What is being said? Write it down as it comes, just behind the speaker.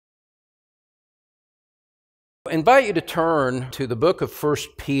I invite you to turn to the book of 1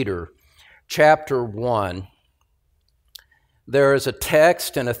 Peter, chapter 1. There is a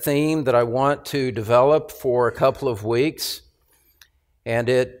text and a theme that I want to develop for a couple of weeks, and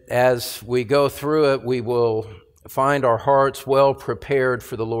as we go through it, we will find our hearts well prepared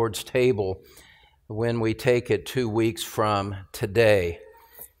for the Lord's table when we take it 2 weeks from today.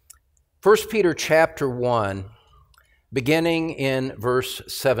 1 Peter chapter 1, beginning in verse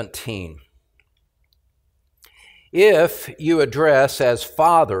 17. If you address as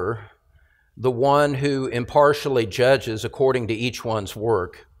Father the one who impartially judges according to each one's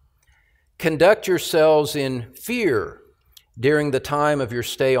work, conduct yourselves in fear during the time of your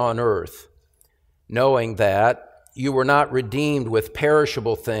stay on earth, knowing that you were not redeemed with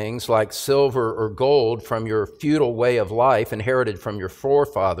perishable things like silver or gold from your futile way of life inherited from your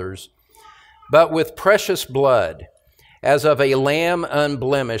forefathers, but with precious blood, as of a lamb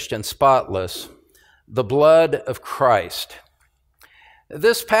unblemished and spotless, the blood of Christ.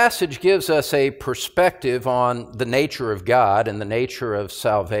 This passage gives us a perspective on the nature of God and the nature of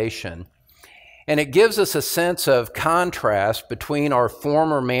salvation. And it gives us a sense of contrast between our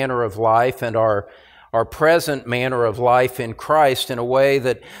former manner of life and our present manner of life in Christ in a way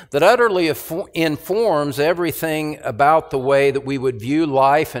that utterly informs everything about the way that we would view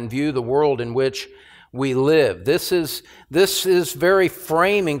life and view the world in which we live. This is very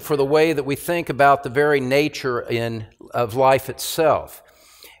framing for the way that we think about the very nature of life itself.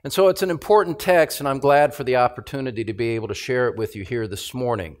 And so it's an important text, and I'm glad for the opportunity to be able to share it with you here this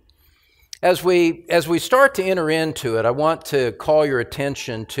morning. As we start to enter into it, I want to call your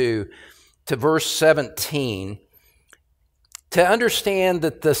attention to verse 17 to understand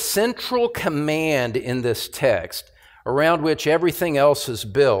that the central command in this text, around which everything else is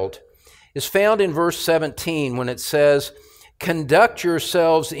built, is found in verse 17 when it says, "Conduct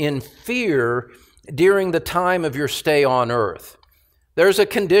yourselves in fear during the time of your stay on earth." There's a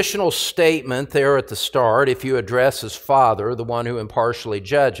conditional statement there at the start, if you address as Father, the one who impartially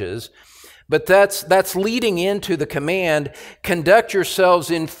judges. But that's leading into the command, conduct yourselves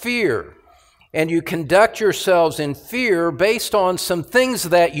in fear. And you conduct yourselves in fear based on some things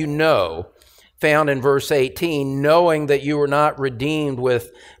that you know, found in verse 18, knowing that you were not redeemed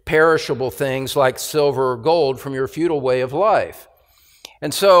with perishable things like silver or gold from your futile way of life.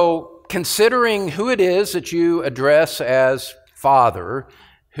 And so, considering who it is that you address as Father,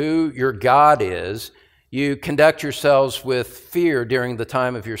 who your God is, you conduct yourselves with fear during the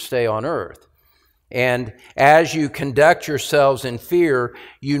time of your stay on earth. And as you conduct yourselves in fear,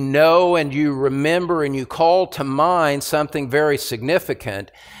 you know and you remember and you call to mind something very significant,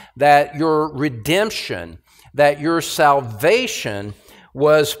 that your redemption, that your salvation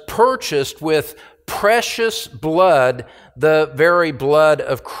was purchased with precious blood, the very blood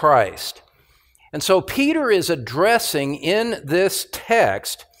of Christ. And so Peter is addressing in this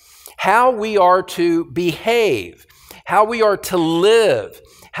text how we are to behave, how we are to live,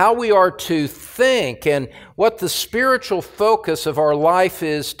 how we are to think, and what the spiritual focus of our life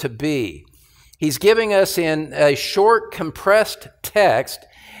is to be. He's giving us in a short, compressed text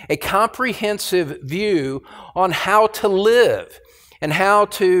a comprehensive view on how to live and how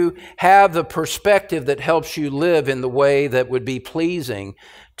to have the perspective that helps you live in the way that would be pleasing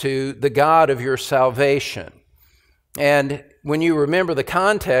to the God of your salvation. And when you remember the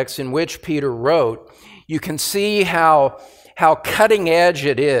context in which Peter wrote, you can see how cutting edge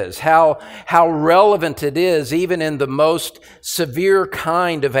it is, how relevant it is even in the most severe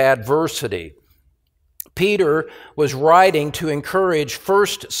kind of adversity. Peter was writing to encourage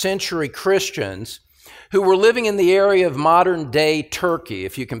first century Christians who were living in the area of modern-day Turkey.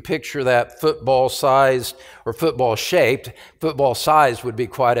 If you can picture that football-sized or football-shaped, football-sized would be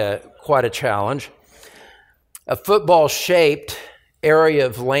quite a challenge. A football-shaped area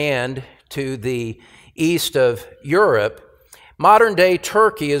of land to the east of Europe. Modern-day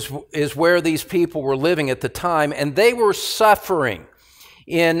Turkey is where these people were living at the time, and they were suffering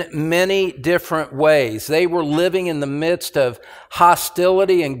in many different ways. They were living in the midst of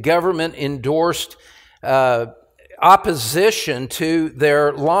hostility and government-endorsed opposition to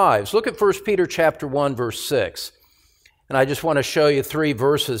their lives. Look at 1 Peter chapter 1, verse 6. And I just want to show you 3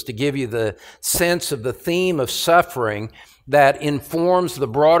 verses to give you the sense of the theme of suffering that informs the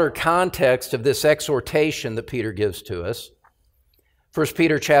broader context of this exhortation that Peter gives to us. 1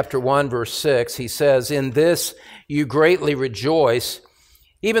 Peter chapter 1, verse 6, he says, "In this you greatly rejoice,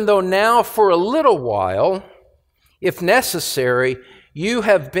 even though now for a little while, if necessary, you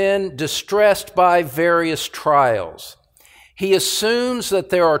have been distressed by various trials." He assumes that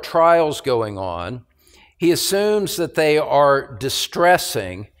there are trials going on. He assumes that they are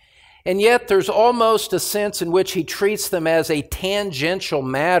distressing. And yet there's almost a sense in which he treats them as a tangential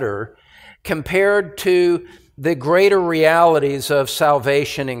matter compared to the greater realities of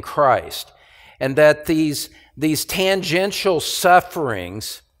salvation in Christ. And that these tangential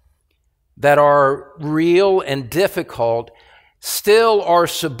sufferings that are real and difficult still are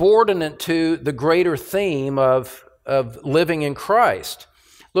subordinate to the greater theme of living in Christ.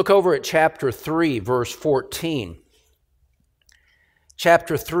 Look over at chapter 3, verse 14.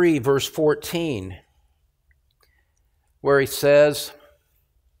 Chapter 3, verse 14, where he says,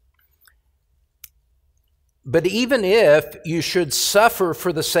 "But even if you should suffer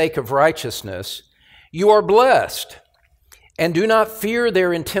for the sake of righteousness, you are blessed, and do not fear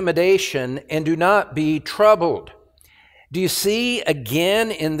their intimidation, and do not be troubled." Do you see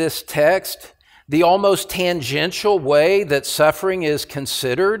again in this text the almost tangential way that suffering is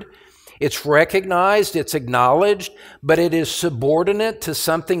considered? It's recognized, it's acknowledged, but it is subordinate to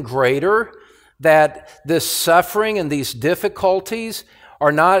something greater, that this suffering and these difficulties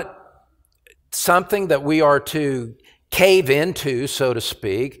are not something that we are to cave into, so to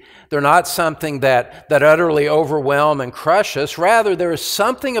speak. They're not something that utterly overwhelm and crush us. Rather, there is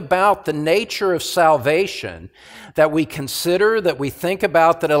something about the nature of salvation that we consider, that we think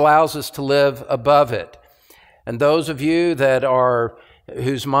about, that allows us to live above it. And those of you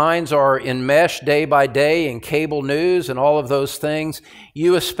whose minds are enmeshed day by day in cable news and all of those things,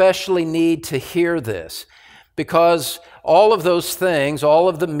 you especially need to hear this. Because all of those things, all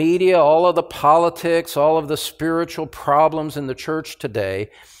of the media, all of the politics, all of the spiritual problems in the church today,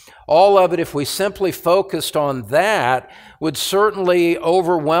 all of it, if we simply focused on that, would certainly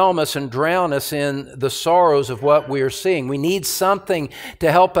overwhelm us and drown us in the sorrows of what we are seeing. We need something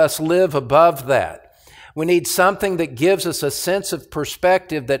to help us live above that. We need something that gives us a sense of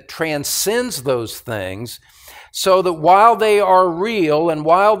perspective that transcends those things, so that while they are real and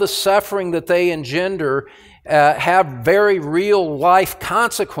while the suffering that they engender have very real life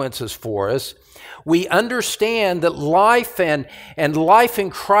consequences for us, we understand that life and life in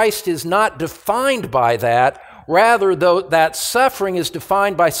Christ is not defined by that. Rather, though, that suffering is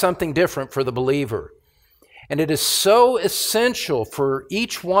defined by something different for the believer. And it is so essential for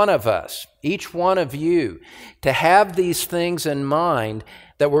each one of us, each one of you, to have these things in mind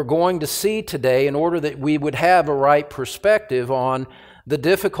that we're going to see today in order that we would have a right perspective on the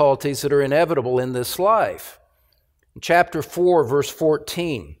difficulties that are inevitable in this life. In chapter 4, verse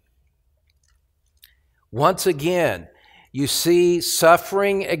 14, once again, you see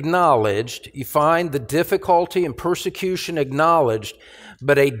suffering acknowledged, you find the difficulty and persecution acknowledged,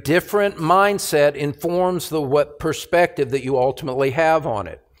 but a different mindset informs the perspective that you ultimately have on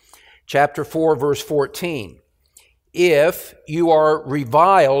it. Chapter 4, verse 14. If you are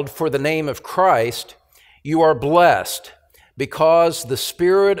reviled for the name of Christ, you are blessed, because the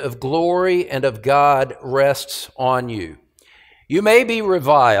Spirit of glory and of God rests on you. You may be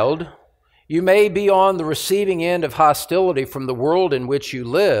reviled, you may be on the receiving end of hostility from the world in which you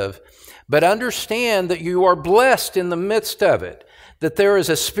live, but understand that you are blessed in the midst of it, that there is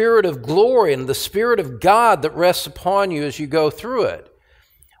a Spirit of glory and the Spirit of God that rests upon you as you go through it.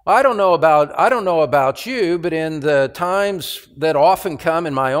 I don't know about you, but in the times that often come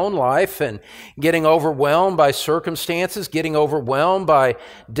in my own life and getting overwhelmed by circumstances, getting overwhelmed by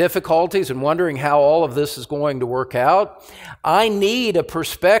difficulties and wondering how all of this is going to work out, I need a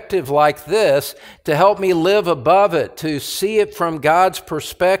perspective like this to help me live above it, to see it from God's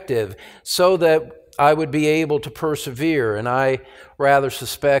perspective so that I would be able to persevere. And I rather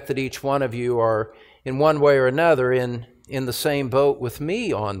suspect that each one of you are in one way or another in the same boat with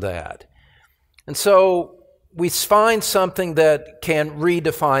me on that. And so we find something that can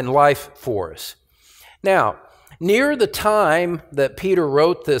redefine life for us. Now, near the time that Peter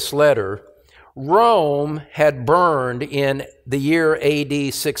wrote this letter, Rome had burned in the year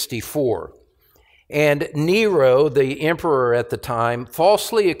AD 64. And Nero, the emperor at the time,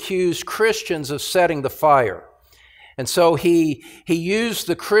 falsely accused Christians of setting the fire. And so he used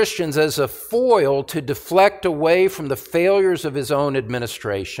the Christians as a foil to deflect away from the failures of his own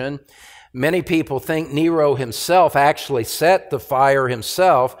administration. Many people think Nero himself actually set the fire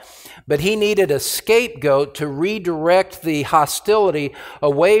himself, but he needed a scapegoat to redirect the hostility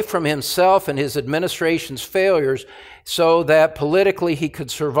away from himself and his administration's failures so that politically he could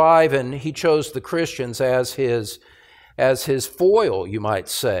survive, and he chose the Christians as his foil, you might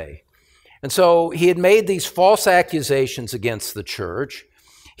say. And so he had made these false accusations against the church.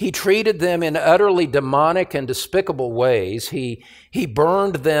 He treated them in utterly demonic and despicable ways. He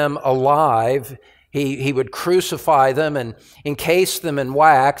burned them alive. He would crucify them and encase them in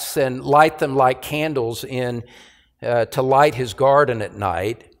wax and light them like candles to light his garden at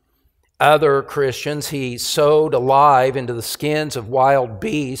night. other Christians he sewed alive into the skins of wild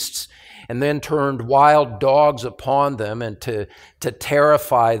beasts and then turned wild dogs upon them, and to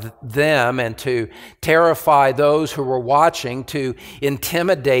terrify them and to terrify those who were watching, to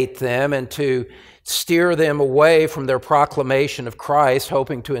intimidate them and to steer them away from their proclamation of Christ,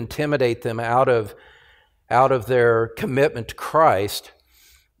 hoping to intimidate them out of their commitment to Christ.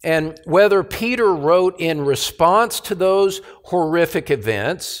 And whether Peter wrote in response to those horrific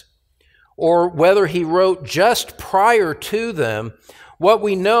events or whether he wrote just prior to them, what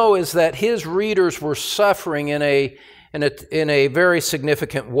we know is that his readers were suffering in a very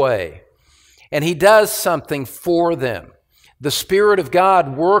significant way. And he does something for them. The Spirit of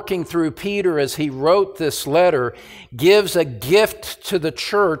God working through Peter as he wrote this letter gives a gift to the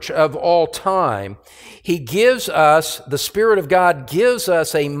church of all time. He gives us, the Spirit of God gives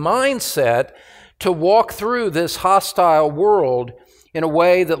us a mindset to walk through this hostile world in a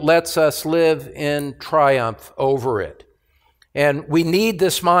way that lets us live in triumph over it. And we need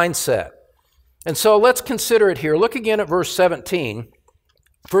this mindset. And so let's consider it here. Look again at verse 17.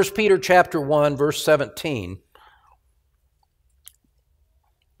 1 Peter chapter 1, verse 17.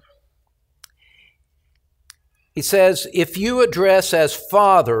 He says, "If you address as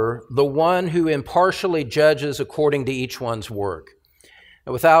Father the one who impartially judges according to each one's work."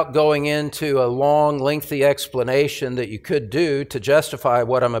 And without going into a long, lengthy explanation that you could do to justify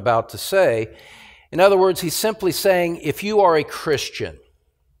what I'm about to say, in other words, he's simply saying, if you are a Christian,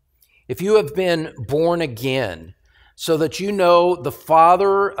 if you have been born again, so that you know the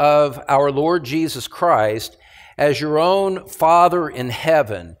Father of our Lord Jesus Christ as your own Father in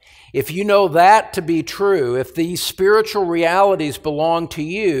heaven, if you know that to be true, if these spiritual realities belong to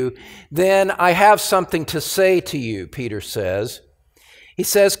you, then I have something to say to you, Peter says. He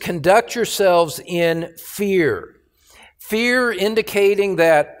says, conduct yourselves in fear. Fear indicating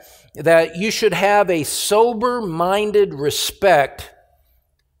that you should have a sober-minded respect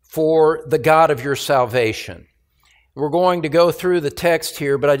for the God of your salvation. We're going to go through the text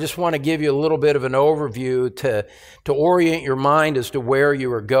here, but I just want to give you a little bit of an overview to orient your mind as to where we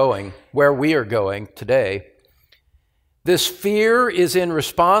are going today. This fear is in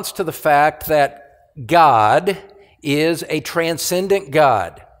response to the fact that God is a transcendent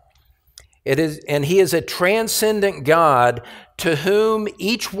God. And He is a transcendent God to whom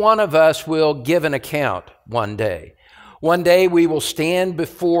each one of us will give an account one day. One day we will stand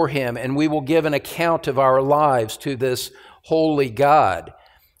before Him and we will give an account of our lives to this holy God.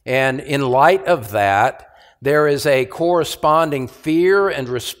 And in light of that, there is a corresponding fear and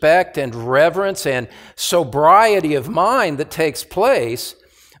respect and reverence and sobriety of mind that takes place,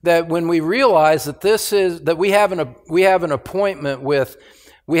 that when we realize that we have an appointment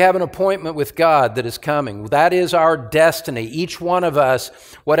with God that is coming. That is our destiny. Each one of us,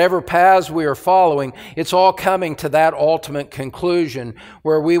 whatever paths we are following, it's all coming to that ultimate conclusion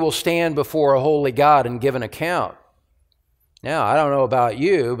where we will stand before a holy God and give an account. Now, I don't know about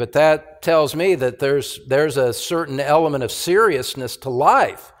you, but that tells me that there's a certain element of seriousness to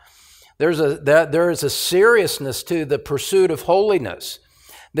life. There is a seriousness to the pursuit of holiness.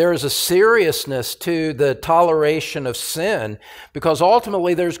 There is a seriousness to the toleration of sin, because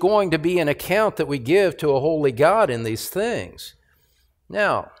ultimately there's going to be an account that we give to a holy God in these things.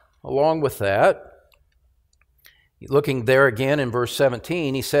 Now, along with that, looking there again in verse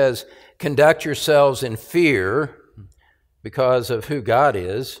 17, he says, conduct yourselves in fear because of who God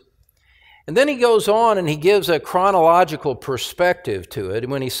is. And then he goes on and he gives a chronological perspective to it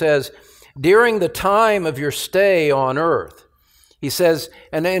when he says, during the time of your stay on earth. He says,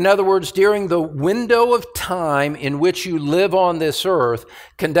 and in other words, during the window of time in which you live on this earth,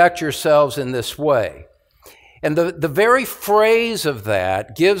 conduct yourselves in this way. And the very phrase of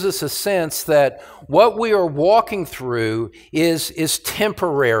that gives us a sense that what we are walking through is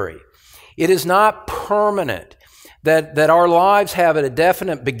temporary. It is not permanent. That our lives have a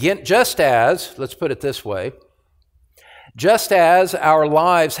definite just as, let's put it this way, just as our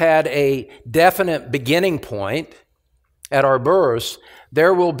lives had a definite beginning point at our births,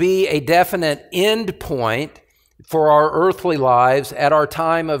 there will be a definite end point for our earthly lives at our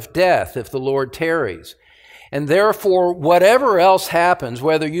time of death, if the Lord tarries. And therefore, whatever else happens,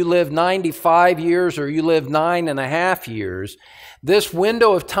 whether you live 95 years or you live 9.5 years, this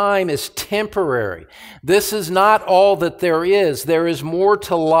window of time is temporary. This is not all that there is. There is more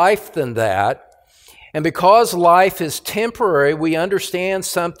to life than that. And because life is temporary, we understand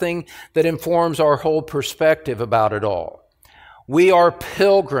something that informs our whole perspective about it all. We are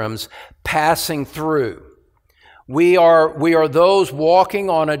pilgrims passing through. We are those walking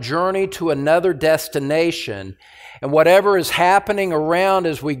on a journey to another destination, And whatever is happening around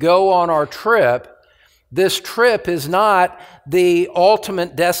as we go on our trip, this trip is not the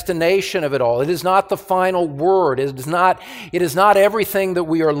ultimate destination of it all. It is not the final word. It is not everything that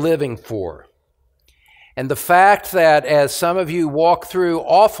we are living for. And the fact that as some of you walk through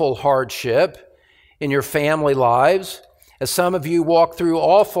awful hardship in your family lives, as some of you walk through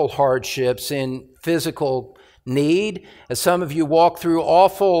awful hardships in physical need, as some of you walk through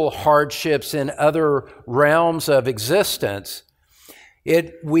awful hardships in other realms of existence,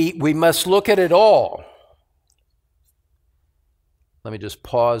 we must look at it all. Let me just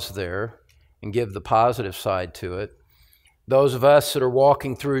pause there and give the positive side to it. Those of us that are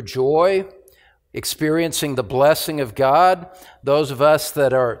walking through joy, experiencing the blessing of God, those of us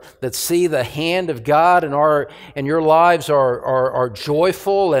that see the hand of God and your lives are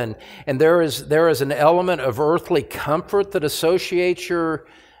joyful, and there is an element of earthly comfort that associates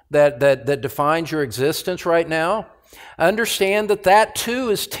that defines your existence right now. Understand that too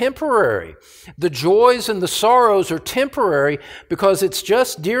is temporary. The joys and the sorrows are temporary because it's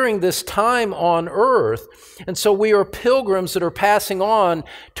just during this time on earth. And so we are pilgrims that are passing on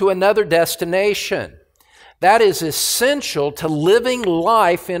to another destination. That is essential to living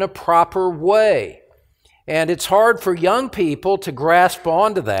life in a proper way. And it's hard for young people to grasp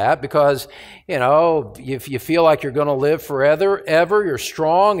onto that because, if you feel like you're going to live forever, you're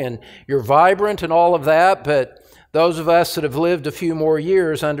strong and you're vibrant and all of that, but those of us that have lived a few more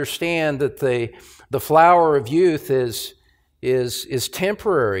years understand that the flower of youth is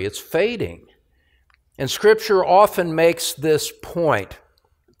temporary, it's fading. And Scripture often makes this point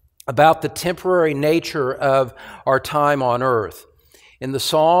about the temporary nature of our time on earth. In the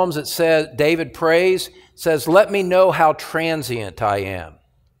Psalms, it says, David says, "Let me know how transient I am."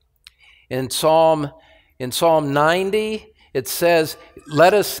 In Psalm 90, it says,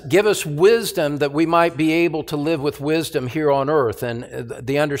 give us wisdom that we might be able to live with wisdom here on earth, and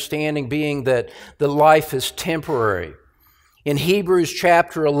the understanding being that the life is temporary. In Hebrews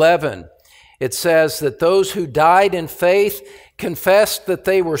chapter 11, it says that those who died in faith confessed that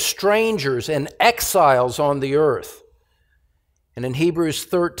they were strangers and exiles on the earth. And in Hebrews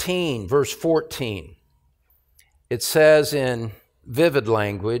 13, verse 14, it says in vivid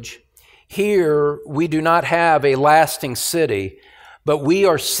language, "Here we do not have a lasting city, but we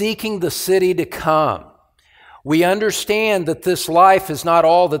are seeking the city to come. We understand that this life is not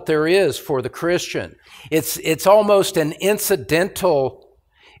all that there is for the Christian. It's almost an incidental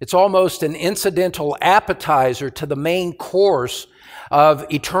appetizer to the main course of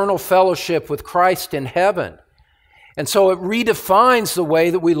eternal fellowship with Christ in heaven. And so it redefines the way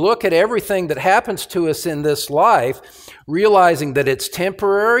that we look at everything that happens to us in this life, realizing that it's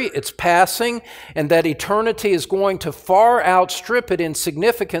temporary, it's passing, and that eternity is going to far outstrip it in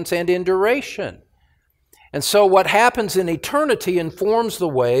significance and in duration. And so what happens in eternity informs the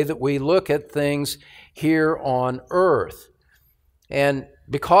way that we look at things here on earth. And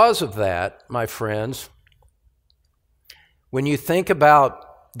because of that, my friends, when you think about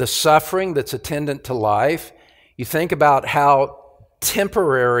the suffering that's attendant to life, you think about how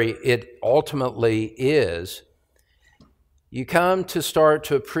temporary it ultimately is, you come to start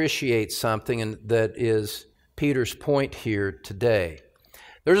to appreciate something that is Peter's point here today.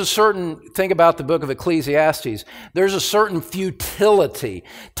 Think about the book of Ecclesiastes, there's a certain futility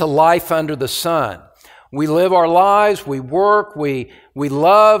to life under the sun. We live our lives, we work, we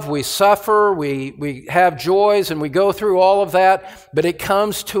love, we suffer, we have joys, and we go through all of that, but it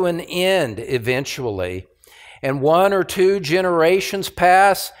comes to an end eventually. And 1 or 2 generations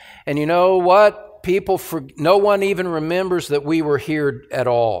pass, and you know what? No one even remembers that we were here at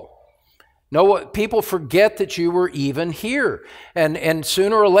all. People forget that you were even here. And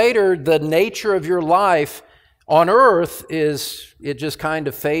sooner or later, the nature of your life on earth it just kind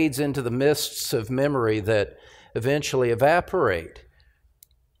of fades into the mists of memory that eventually evaporate.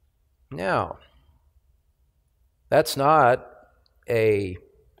 Now, that's not a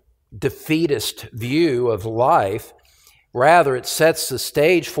defeatist view of life. Rather, it sets the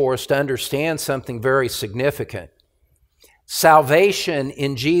stage for us to understand something very significant. Salvation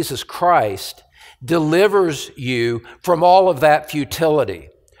in Jesus Christ delivers you from all of that futility.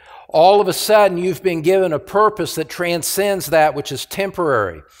 All of a sudden, you've been given a purpose that transcends that which is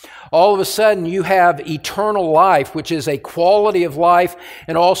temporary. All of a sudden, you have eternal life, which is a quality of life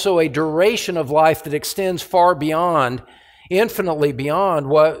and also a duration of life that extends far beyond, infinitely beyond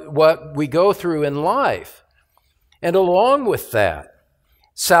what we go through in life. And along with that,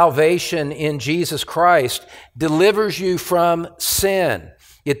 salvation in Jesus Christ delivers you from sin.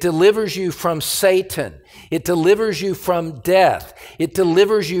 It delivers you from Satan. It delivers you from death. It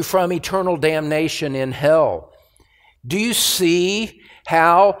delivers you from eternal damnation in hell. Do you see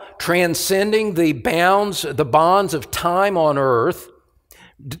how transcending the bonds of time on earth,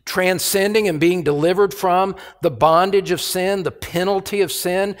 transcending and being delivered from the bondage of sin, the penalty of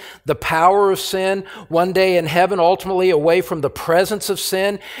sin, the power of sin, one day in heaven, ultimately away from the presence of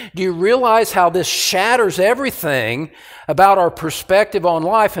sin? Do you realize how this shatters everything about our perspective on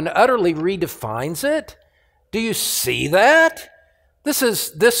life and utterly redefines it? Do you see that? This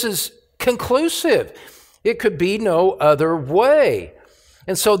is conclusive. It could be no other way.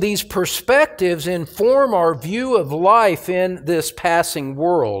 And so these perspectives inform our view of life in this passing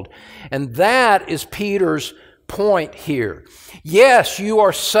world. And that is Peter's point here. Yes, you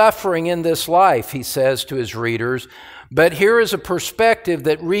are suffering in this life, he says to his readers, but here is a perspective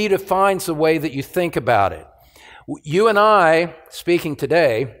that redefines the way that you think about it. You and I, speaking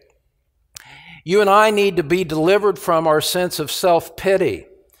today, you and I need to be delivered from our sense of self-pity.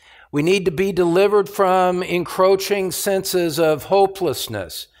 We need to be delivered from encroaching senses of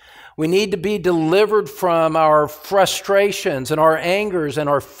hopelessness. We need to be delivered from our frustrations and our angers and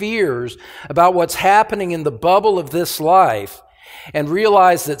our fears about what's happening in the bubble of this life and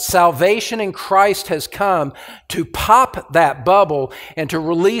realize that salvation in Christ has come to pop that bubble and to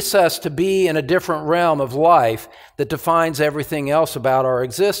release us to be in a different realm of life that defines everything else about our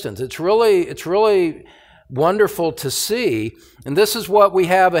existence. It's really wonderful to see, and this is what we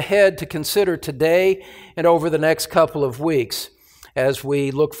have ahead to consider today and over the next couple of weeks as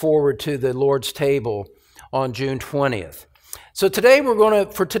we look forward to the Lord's table on June 20th. So today we're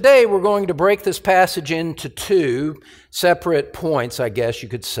going to break this passage into two separate points, I guess you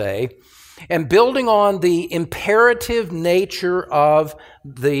could say, and building on the imperative nature of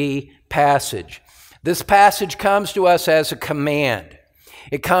the passage. This passage comes to us as a command.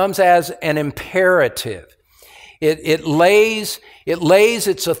 It comes as an imperative. It lays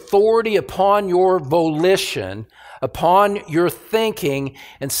its authority upon your volition, upon your thinking,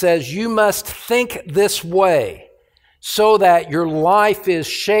 and says you must think this way so that your life is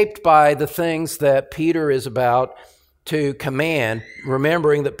shaped by the things that Peter is about to command,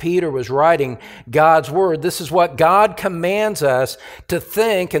 remembering that Peter was writing God's Word. This is what God commands us to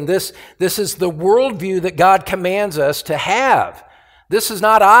think, and this is the worldview that God commands us to have. This is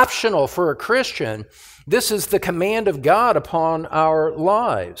not optional for a Christian. This is the command of God upon our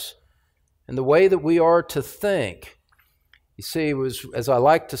lives and the way that we are to think. You see, as I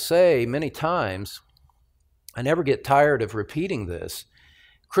like to say many times, I never get tired of repeating this.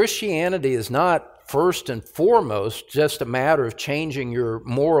 Christianity is not first and foremost just a matter of changing your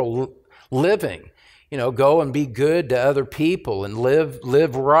moral living. Go and be good to other people and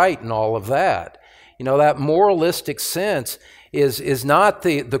live right and all of that. That moralistic sense is not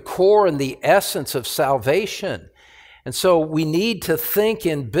the core and the essence of salvation. And so we need to think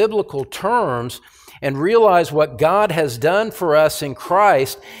in biblical terms and realize what God has done for us in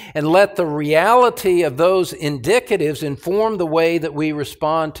Christ and let the reality of those indicatives inform the way that we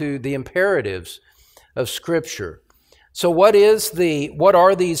respond to the imperatives of Scripture. So what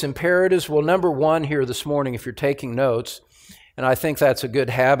are these imperatives? Well, number one here this morning, if you're taking notes, and I think that's a good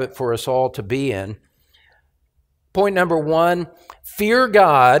habit for us all to be in. Point number one, fear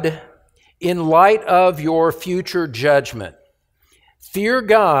God in light of your future judgment. Fear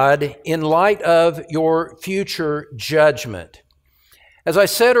God in light of your future judgment. As I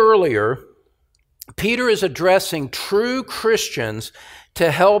said earlier, Peter is addressing true Christians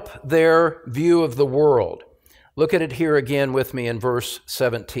to help their view of the world. Look at it here again with me in verse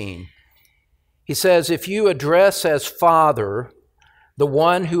 17. He says, if you address as Father the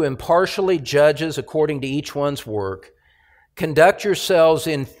one who impartially judges according to each one's work, conduct yourselves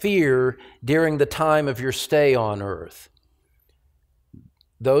in fear during the time of your stay on earth.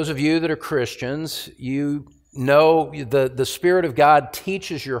 Those of you that are Christians, you know the Spirit of God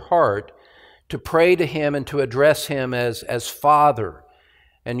teaches your heart to pray to Him and to address Him as Father.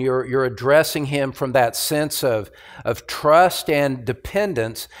 And you're addressing Him from that sense of trust and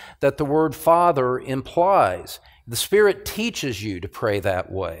dependence that the word Father implies. The Spirit teaches you to pray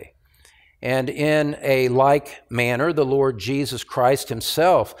that way. And in a like manner, the Lord Jesus Christ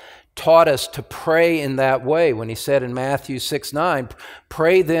Himself taught us to pray in that way when He said in Matthew 6:9,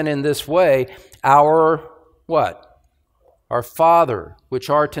 pray then in this way, our what? Our Father, which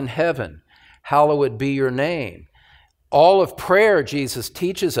art in heaven, hallowed be your name. All of prayer, Jesus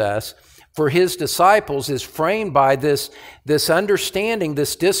teaches us, for His disciples is framed by this understanding,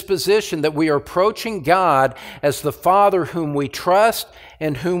 this disposition that we are approaching God as the Father whom we trust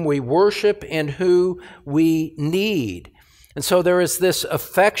and whom we worship and who we need. And so there is this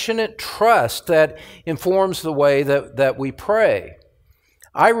affectionate trust that informs the way that we pray.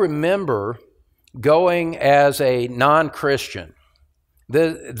 I remember going as a non-Christian.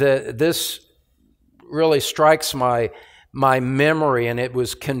 This really strikes my memory, and it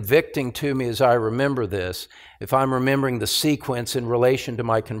was convicting to me as I remember this, if I'm remembering the sequence in relation to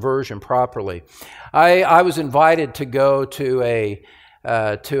my conversion properly. I was invited to go to a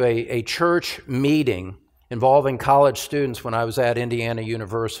church meeting involving college students when I was at Indiana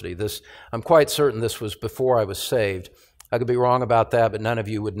University. I'm quite certain this was before I was saved. I could be wrong about that, but none of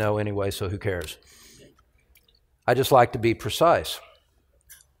you would know anyway, so who cares? I just like to be precise.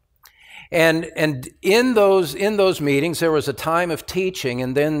 And in those meetings, there was a time of teaching,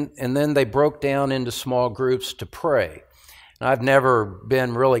 and then they broke down into small groups to pray. And I've never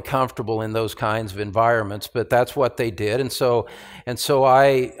been really comfortable in those kinds of environments, but that's what they did. And so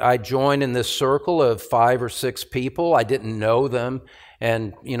I joined in this circle of 5 or 6 people. I didn't know them,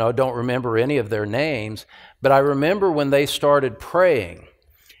 and don't remember any of their names. But I remember when they started praying,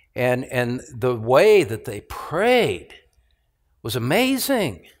 and the way that they prayed was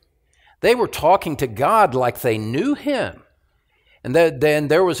amazing. They were talking to God like they knew Him. And then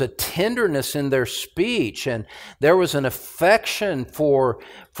there was a tenderness in their speech, and there was an affection for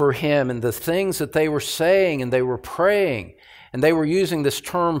Him and the things that they were saying, and they were praying. And they were using this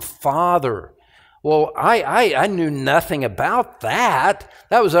term, Father. Well, I knew nothing about that.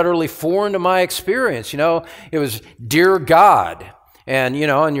 That was utterly foreign to my experience. It was, Dear God. And,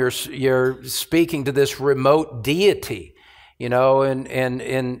 and you're speaking to this remote deity.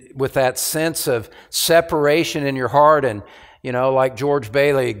 And with that sense of separation in your heart, and, like George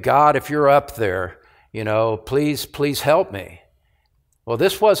Bailey, God, if you're up there, please help me. Well,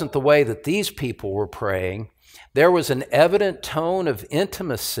 this wasn't the way that these people were praying. There was an evident tone of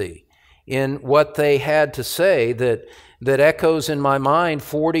intimacy in what they had to say that echoes in my mind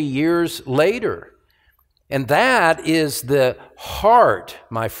 40 years later. And that is the heart,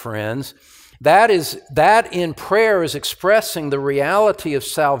 my friends. That in prayer is expressing the reality of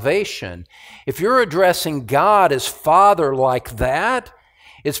salvation. If you're addressing God as Father like that,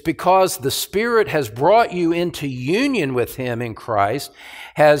 it's because the Spirit has brought you into union with Him in Christ.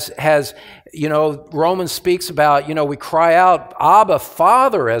 Romans speaks about, we cry out, Abba,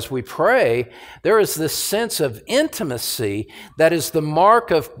 Father, as we pray. There is this sense of intimacy that is the mark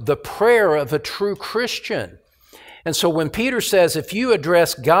of the prayer of a true Christian. And so when Peter says, if you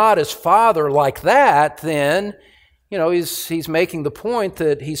address God as Father like that, then, he's making the point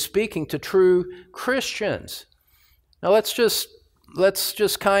that he's speaking to true Christians. Now let's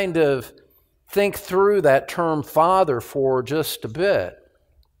just kind of think through that term Father for just a bit.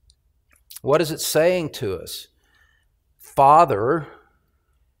 What is it saying to us? Father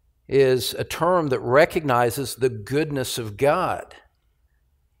is a term that recognizes the goodness of God.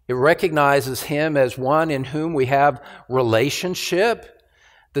 It recognizes Him as one in whom we have relationship,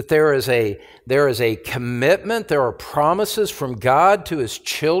 that there is a commitment, there are promises from God to His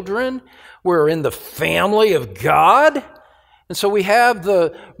children. We're in the family of God. And so we have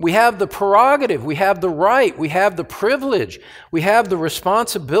the prerogative, we have the right, we have the privilege, we have the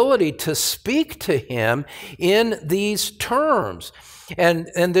responsibility to speak to Him in these terms.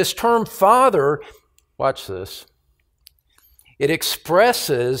 And this term Father, watch this, it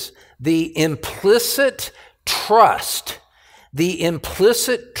expresses the implicit trust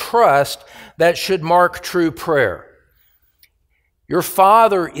that should mark true prayer. Your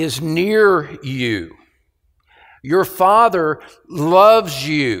Father is near you. Your Father loves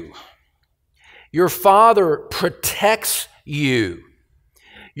you. Your Father protects you.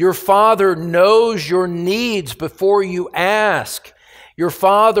 Your Father knows your needs before you ask. Your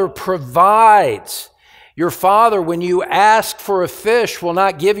Father provides. Your Father, when you ask for a fish, will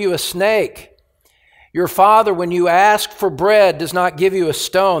not give you a snake. Your Father, when you ask for bread, does not give you a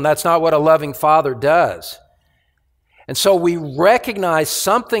stone. That's not what a loving Father does. And so we recognize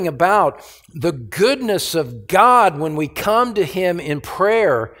something about the goodness of God when we come to Him in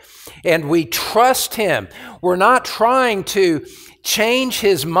prayer and we trust Him. We're not trying to change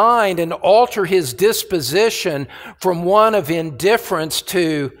His mind and alter His disposition from one of indifference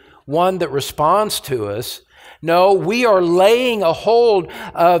to one that responds to us. No, we are laying a hold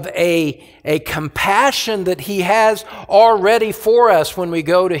of a compassion that He has already for us when we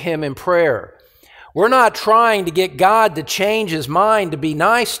go to Him in prayer. We're not trying to get God to change His mind to be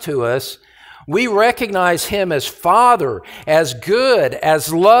nice to us. We recognize Him as Father, as good,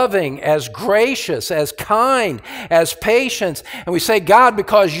 as loving, as gracious, as kind, as patient. And we say, God,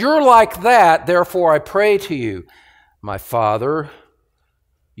 because you're like that, therefore I pray to you, my Father,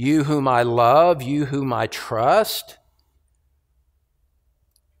 you whom I love, you whom I trust.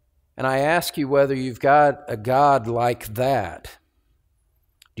 And I ask you whether you've got a God like that.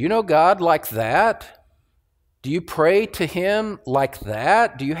 Do you know God like that? Do you pray to Him like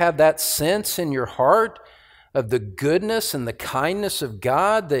that? Do you have that sense in your heart of the goodness and the kindness of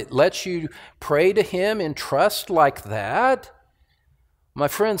God that lets you pray to Him in trust like that? My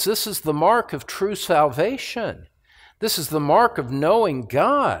friends, this is the mark of true salvation. This is the mark of knowing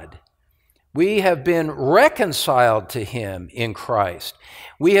God. We have been reconciled to Him in Christ.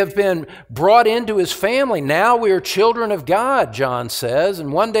 We have been brought into His family. Now we are children of God, John says,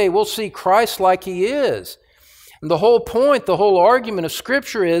 and one day we'll see Christ like He is. And the whole point, the whole argument of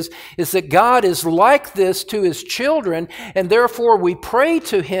Scripture is that God is like this to His children, and therefore we pray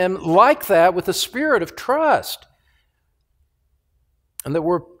to Him like that with a spirit of trust. And that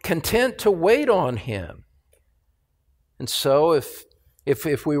we're content to wait on Him. And so if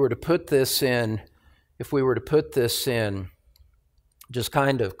we were to put this in just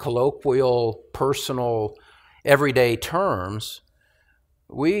kind of colloquial, personal, everyday terms,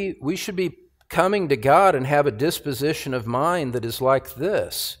 we should be coming to God and have a disposition of mind that is like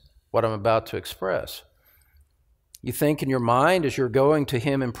this, what I'm about to express. You think in your mind as you're going to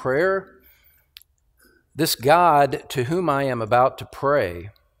Him in prayer, this God to whom I am about to pray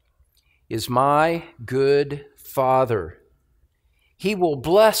is my good Father. He will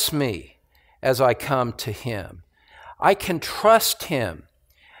bless me as I come to Him. I can trust Him.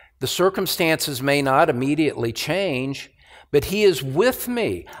 The circumstances may not immediately change, but He is with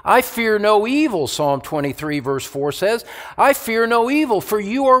me. I fear no evil, Psalm 23 verse 4 says. I fear no evil, for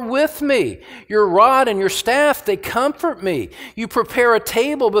You are with me. Your rod and Your staff, they comfort me. You prepare a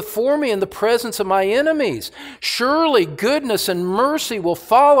table before me in the presence of my enemies. Surely goodness and mercy will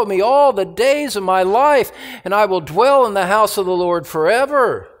follow me all the days of my life, and I will dwell in the house of the Lord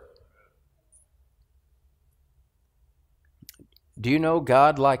forever. Do you know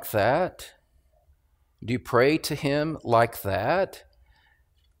God like that? Do you pray to Him like that?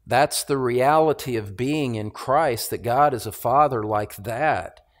 That's the reality of being in Christ, that God is a Father like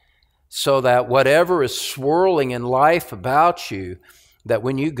that. So that whatever is swirling in life about you, that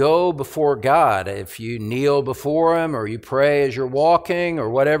when you go before God, if you kneel before Him or you pray as you're walking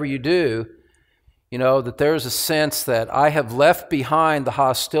or whatever you do, you know, that there's a sense that I have left behind the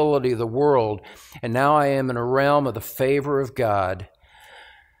hostility of the world and now I am in a realm of the favor of God.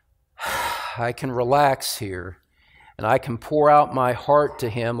 I can relax here, and I can pour out my heart to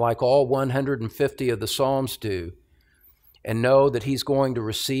Him like all 150 of the Psalms do, and know that He's going to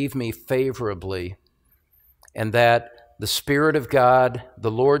receive me favorably, and that the Spirit of God,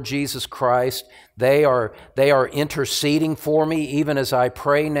 the Lord Jesus Christ, they are interceding for me even as I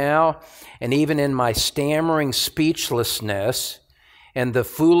pray now, and even in my stammering speechlessness and the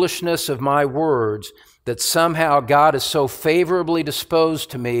foolishness of my words, that somehow God is so favorably disposed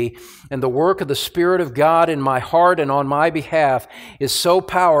to me, and the work of the Spirit of God in my heart and on my behalf is so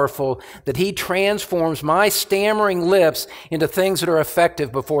powerful that He transforms my stammering lips into things that are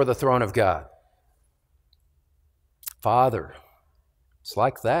effective before the throne of God. Father, it's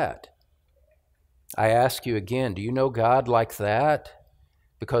like that. I ask you again, do you know God like that?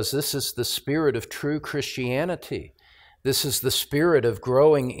 Because this is the spirit of true Christianity. This is the spirit of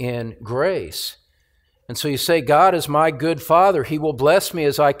growing in grace. And so you say, God is my good Father. He will bless me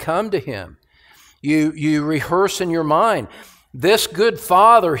as I come to Him. You rehearse in your mind, this good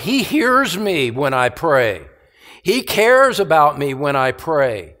Father, He hears me when I pray. He cares about me when I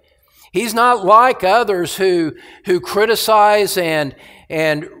pray. He's not like others who criticize and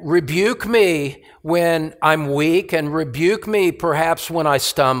rebuke me when I'm weak and rebuke me perhaps when I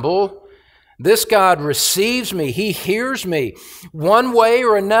stumble. This God receives me. He hears me. One way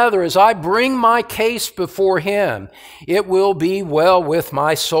or another, as I bring my case before Him, it will be well with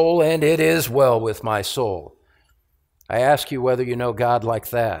my soul, and it is well with my soul. I ask you whether you know God like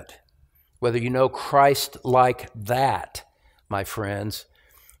that, whether you know Christ like that, my friends,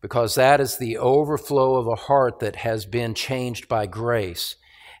 because that is the overflow of a heart that has been changed by grace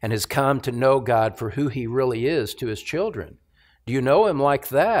and has come to know God for who He really is to His children. Do you know Him like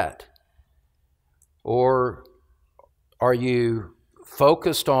that? Or are you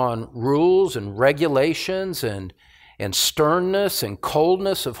focused on rules and regulations and sternness and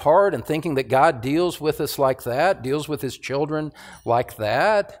coldness of heart and thinking that God deals with us like that, deals with His children like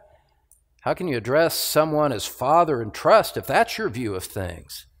that? How can you address someone as Father and trust if that's your view of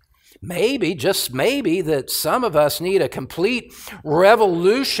things? Maybe, just maybe, that some of us need a complete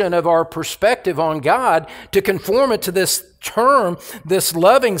revolution of our perspective on God to conform it to this term, this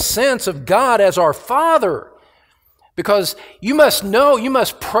loving sense of God as our Father. Because you must know, you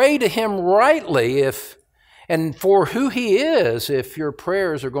must pray to Him rightly and for who He is if your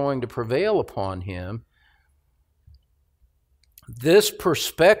prayers are going to prevail upon Him. This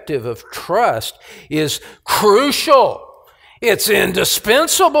perspective of trust is crucial. It's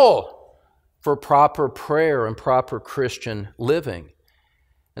indispensable for proper prayer and proper Christian living.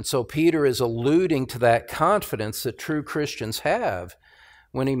 And so Peter is alluding to that confidence that true Christians have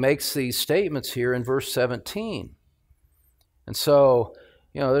when he makes these statements here in verse 17. And so,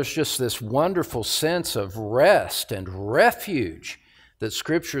 there's just this wonderful sense of rest and refuge that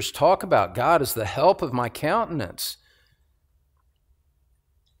Scriptures talk about. God is the help of my countenance.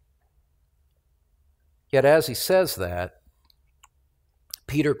 Yet as he says that,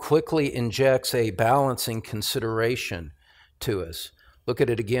 Peter quickly injects a balancing consideration to us. Look at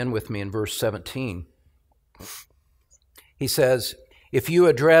it again with me in verse 17. He says, if you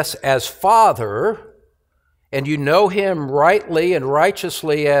address as Father, and you know him rightly and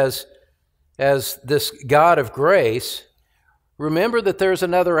righteously as this God of grace, remember that there's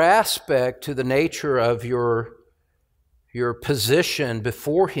another aspect to the nature of your position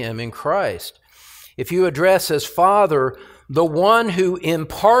before him in Christ. If you address as Father, the one who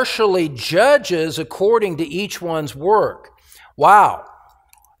impartially judges according to each one's work. Wow,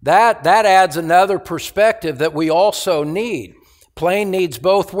 that adds another perspective that we also need. Plane needs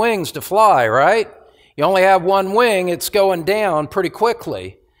both wings to fly, right? You only have one wing, it's going down pretty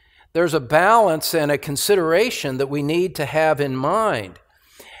quickly. There's a balance and a consideration that we need to have in mind.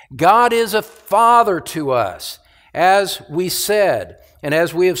 God is a Father to us, as we said, and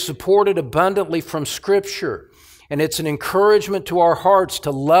as we have supported abundantly from Scripture. And it's an encouragement to our hearts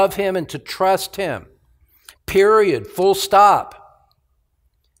to love him and to trust him. Period. Full stop.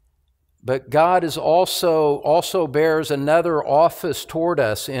 But God is also bears another office toward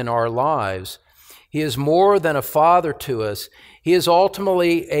us in our lives. He is more than a father to us. He is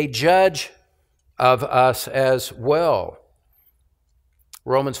ultimately a judge of us as well.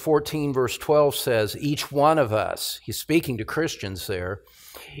 Romans 14 verse 12 says, each one of us, he's speaking to Christians there,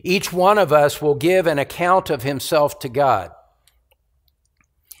 each one of us will give an account of himself to God.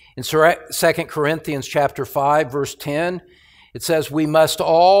 In 2 Corinthians chapter 5 verse 10, it says, we must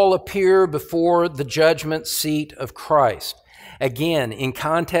all appear before the judgment seat of Christ. Again, in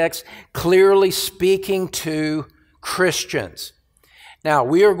context, clearly speaking to Christians. Now,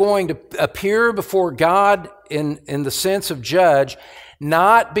 we are going to appear before God in the sense of judge,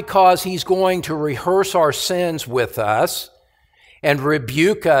 not because he's going to rehearse our sins with us and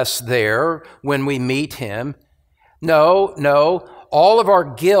rebuke us there when we meet him. No. All of our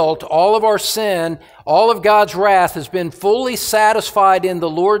guilt, all of our sin, all of God's wrath has been fully satisfied in the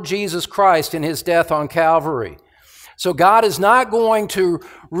Lord Jesus Christ in his death on Calvary. So God is not going to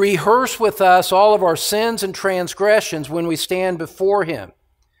rehearse with us all of our sins and transgressions when we stand before him.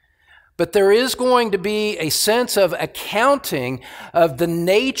 But there is going to be a sense of accounting of the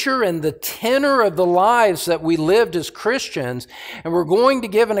nature and the tenor of the lives that we lived as Christians, and we're going to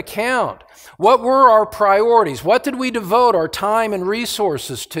give an account. What were our priorities? What did we devote our time and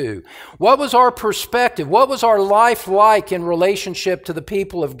resources to? What was our perspective? What was our life like in relationship to the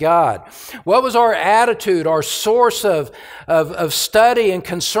people of God? What was our attitude, our source of study and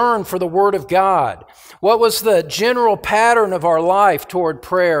concern for the Word of God? What was the general pattern of our life toward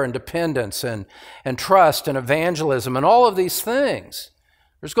prayer and dependence and trust and evangelism and all of these things?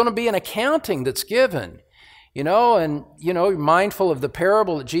 There's going to be an accounting that's given. You're mindful of the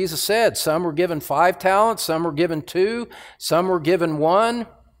parable that Jesus said. Some were given 5 talents, some were given 2, some were given 1.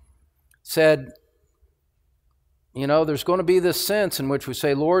 Said, there's going to be this sense in which we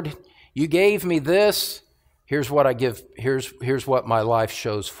say, Lord, you gave me this. Here's what I give. Here's what my life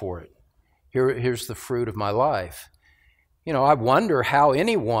shows for it. Here's the fruit of my life. I wonder how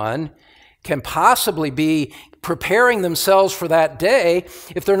anyone can possibly be preparing themselves for that day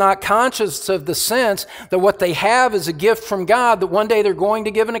if they're not conscious of the sense that what they have is a gift from God, that one day they're going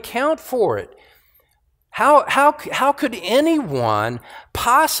to give an account for it. How could anyone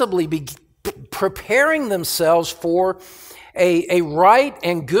possibly be preparing themselves for a right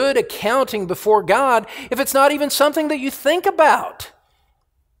and good accounting before God if it's not even something that you think about?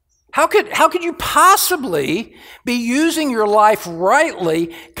 How could you possibly be using your life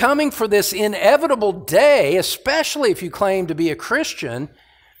rightly, coming for this inevitable day, especially if you claim to be a Christian,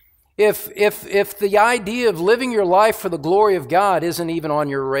 if the idea of living your life for the glory of God isn't even on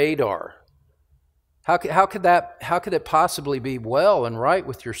your radar? How could that possibly be well and right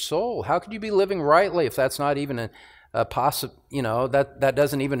with your soul? How could you be living rightly if that's not even that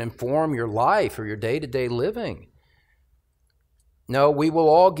doesn't even inform your life or your day-to-day living? No, we will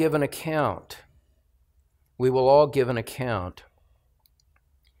all give an account. We will all give an account.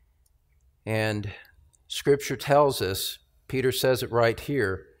 And Scripture tells us, Peter says it right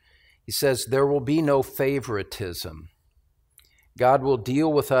here, he says, there will be no favoritism. God will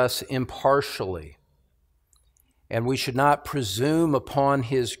deal with us impartially, and we should not presume upon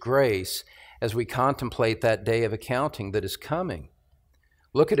His grace as we contemplate that day of accounting that is coming.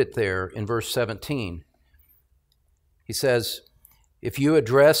 Look at it there in verse 17. He says, if you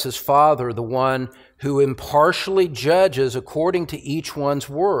address as Father the one who impartially judges according to each one's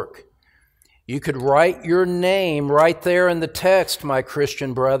work. You could write your name right there in the text, my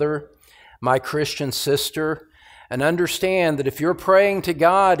Christian brother, my Christian sister, and understand that if you're praying to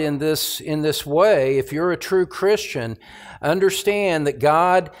God in this way, if you're a true Christian, understand that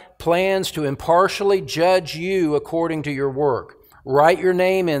God plans to impartially judge you according to your work. Write your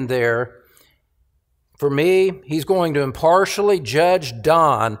name in there. For me, He's going to impartially judge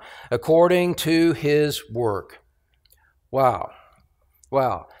Don according to his work. Wow.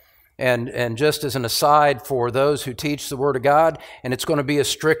 Wow. And just as an aside for those who teach the Word of God, and it's going to be a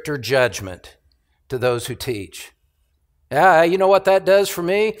stricter judgment to those who teach. Yeah, you know what that does for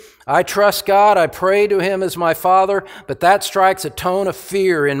me? I trust God, I pray to Him as my Father, but that strikes a tone of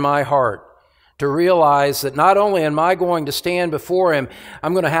fear in my heart to realize that not only am I going to stand before Him,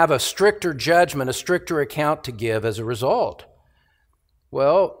 I'm going to have a stricter judgment, a stricter account to give as a result.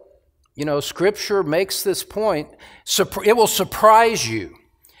 Well, you know, Scripture makes this point. It will surprise you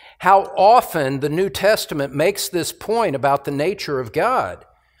how often the New Testament makes this point about the nature of God.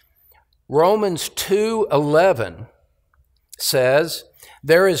 Romans 2:11 says,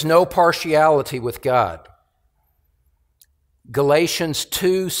 there is no partiality with God. Galatians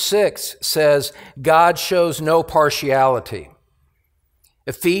 2:6 says, God shows no partiality.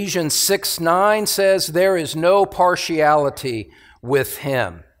 Ephesians 6:9 says, there is no partiality with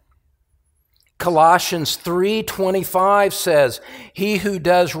Him. Colossians 3:25 says, he who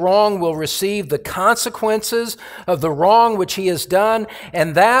does wrong will receive the consequences of the wrong which he has done,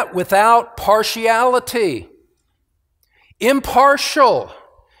 and that without partiality. Impartial,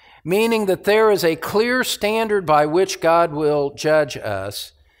 meaning that there is a clear standard by which God will judge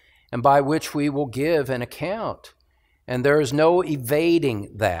us and by which we will give an account. And there is no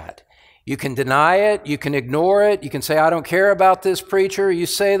evading that. You can deny it, you can ignore it, you can say, I don't care about this preacher, you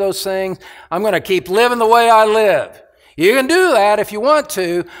say those things, I'm going to keep living the way I live. You can do that if you want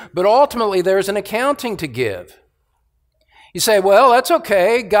to, but ultimately there's an accounting to give. You say, well, that's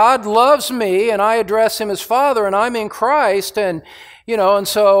okay, God loves me and I address Him as Father and I'm in Christ and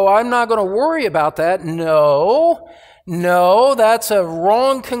so I'm not going to worry about that. No, that's a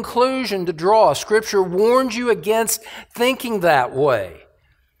wrong conclusion to draw. Scripture warns you against thinking that way.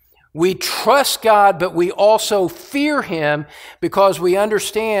 We trust God, but we also fear Him because we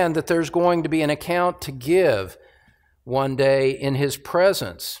understand that there's going to be an account to give one day in His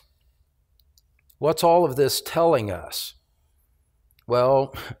presence. What's all of this telling us?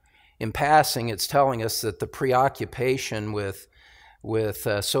 Well, in passing, it's telling us that the preoccupation with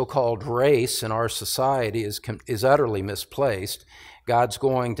so-called race in our society is utterly misplaced. God's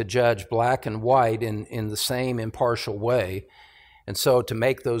going to judge black and white in the same impartial way. And so to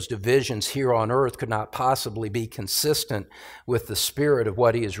make those divisions here on earth could not possibly be consistent with the spirit of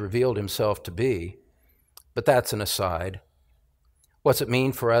what He has revealed Himself to be. But that's an aside. What's it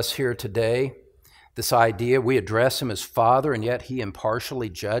mean for us here today? This idea we address Him as Father, and yet He impartially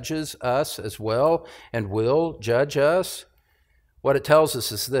judges us as well and will judge us. What it tells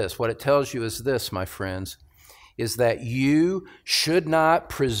us is this. What it tells you is this, my friends, is that you should not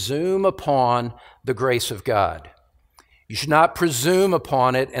presume upon the grace of God. You should not presume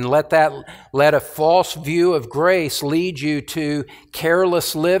upon it and let a false view of grace lead you to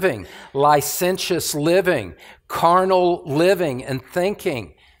careless living, licentious living, carnal living and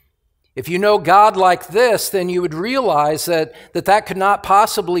thinking. If you know God like this, then you would realize that could not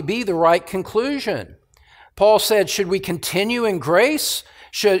possibly be the right conclusion. Paul said, should we continue in grace?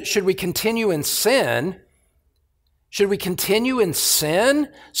 Should we continue in sin? Should we continue in sin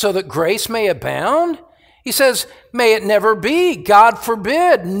so that grace may abound? He says, may it never be. God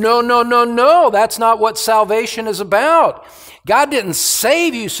forbid. No. That's not what salvation is about. God didn't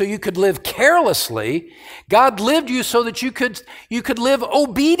save you so you could live carelessly. God lived you so that you could live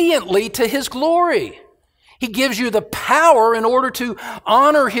obediently to His glory. He gives you the power in order to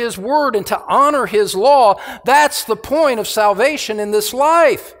honor His word and to honor His law. That's the point of salvation in this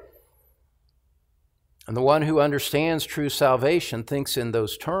life. And the one who understands true salvation thinks in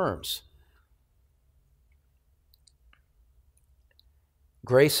those terms.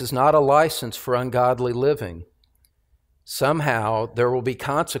 Grace is not a license for ungodly living. Somehow there will be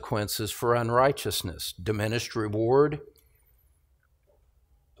consequences for unrighteousness, diminished reward.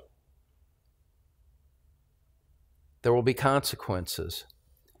 There will be consequences.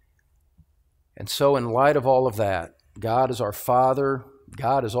 And so in light of all of that, God is our Father.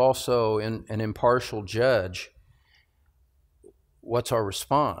 God is also an impartial judge. What's our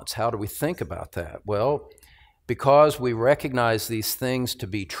response? How do we think about that? Well, because we recognize these things to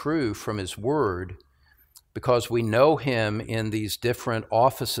be true from His Word, because we know Him in these different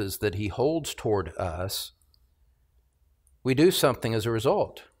offices that He holds toward us, we do something as a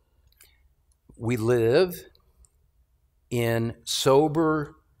result. We live in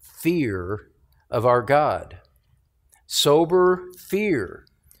sober fear of our God. Sober fear,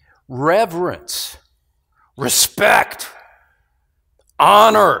 reverence, respect,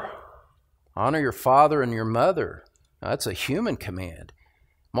 honor. Honor your father and your mother. Now, that's a human command.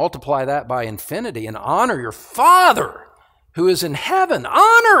 Multiply that by infinity and honor your Father who is in heaven.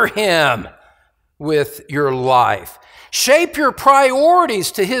 Honor Him with your life. Shape your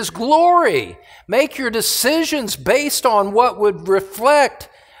priorities to His glory. Make your decisions based on what would reflect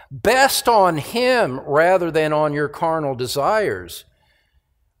best on Him rather than on your carnal desires.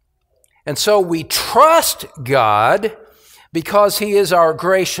 And so we trust God because He is our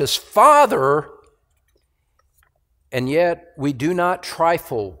gracious Father, and yet we do not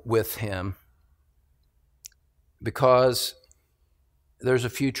trifle with Him because there's a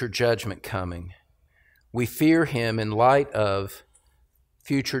future judgment coming. We fear Him in light of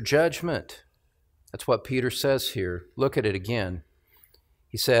future judgment. That's what Peter says here. Look at it again.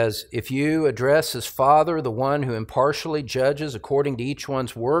 He says, if you address as Father, the one who impartially judges according to each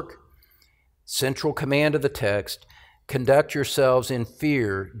one's work, central command of the text, conduct yourselves in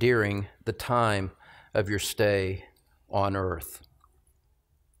fear during the time of your stay on earth.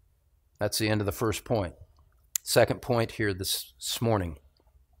 That's the end of the first point. Second point here this morning.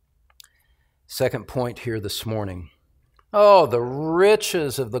 Oh, the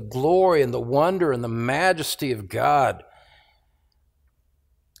riches of the glory and the wonder and the majesty of God.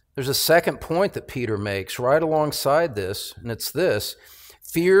 There's a second point that Peter makes right alongside this, and it's this: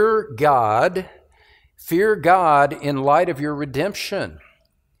 fear God in light of your redemption.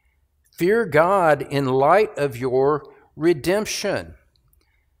 Fear God in light of your redemption.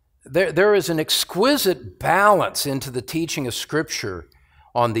 There is an exquisite balance into the teaching of Scripture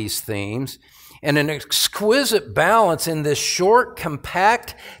on these themes, and an exquisite balance in this short,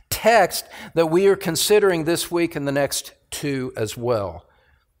 compact text that we are considering this week and the next two as well.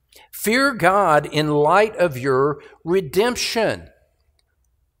 Fear God in light of your redemption.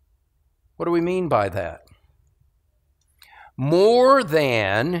 What do we mean by that? More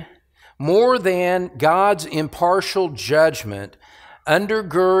than God's impartial judgment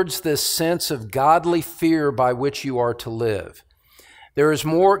undergirds this sense of godly fear by which you are to live. There is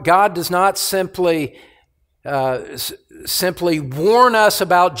more. God does not simply warn us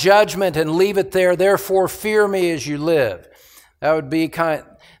about judgment and leave it there, therefore fear me as you live. That would be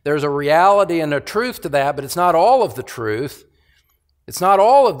there's a reality and a truth to that, but it's not all of the truth. It's not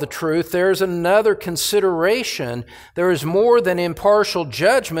all of the truth. There's another consideration. There is more than impartial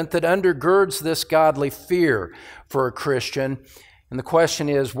judgment that undergirds this godly fear for a Christian. And the question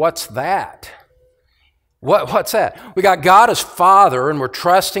is, what's that? What's that? We got God as Father, and we're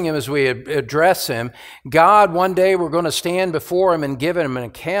trusting Him as we address Him. God, one day we're going to stand before Him and give Him an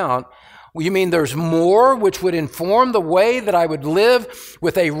account. You mean there's more which would inform the way that I would live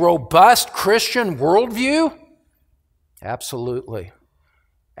with a robust Christian worldview? Absolutely.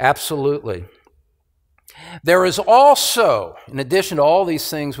 Absolutely. There is also, in addition to all these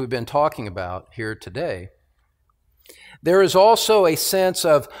things we've been talking about here today, there is also a sense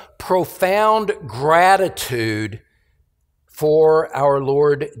of profound gratitude for our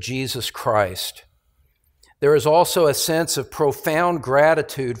Lord Jesus Christ. There is also a sense of profound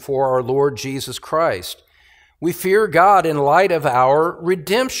gratitude for our Lord Jesus Christ. We fear God in light of our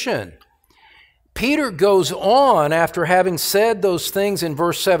redemption. Peter goes on, after having said those things in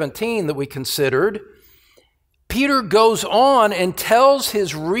verse 17 that we considered, Peter goes on and tells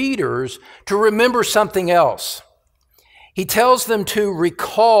his readers to remember something else. He tells them to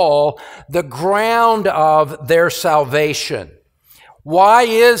recall the ground of their salvation. Why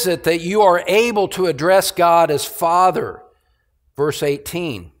is it that you are able to address God as Father? Verse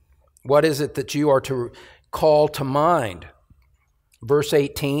 18. What is it that you are to call to mind? Verse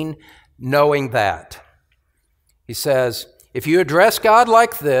 18, knowing that. He says, if you address God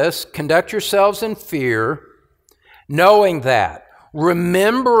like this, conduct yourselves in fear, knowing that,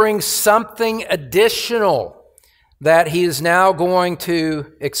 remembering something additional that he is now going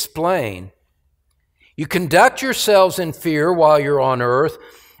to explain. You conduct yourselves in fear while you're on earth.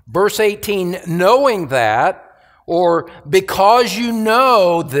 Verse 18, knowing that, or because you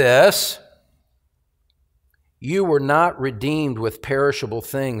know this, you were not redeemed with perishable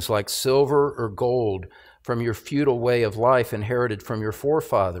things like silver or gold from your futile way of life inherited from your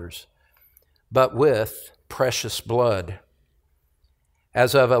forefathers, but with precious blood,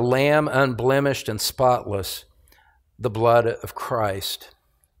 as of a lamb unblemished and spotless, the blood of Christ.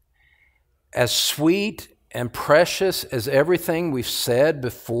 As sweet and precious as everything we've said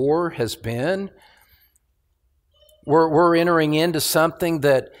before has been, we're entering into something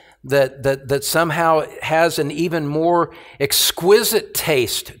that somehow has an even more exquisite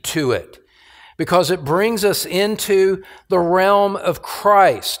taste to it, because it brings us into the realm of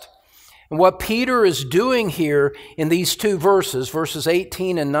Christ. And what Peter is doing here in these two verses, verses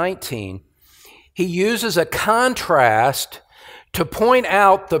 18 and 19, he uses a contrast to point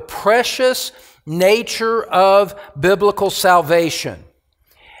out the precious nature of biblical salvation.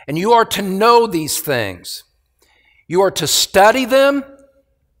 And you are to know these things. You are to study them.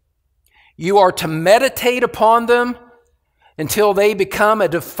 You are to meditate upon them until they become a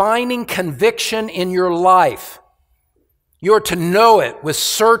defining conviction in your life. You are to know it with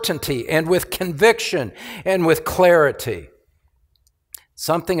certainty and with conviction and with clarity.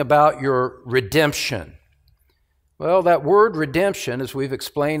 Something about your redemption. Well, that word redemption, as we've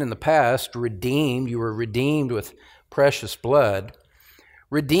explained in the past, redeemed, you were redeemed with precious blood.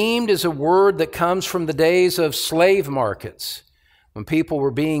 Redeemed is a word that comes from the days of slave markets, when people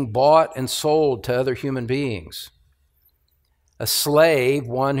were being bought and sold to other human beings. A slave,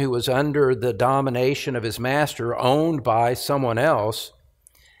 one who was under the domination of his master, owned by someone else.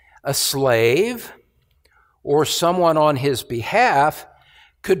 A slave, or someone on his behalf,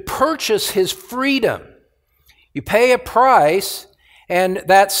 could purchase his freedom. You pay a price, and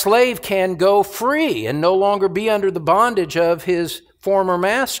that slave can go free and no longer be under the bondage of his former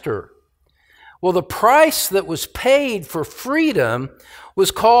master. Well, the price that was paid for freedom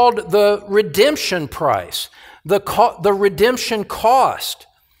was called the redemption price, the redemption cost.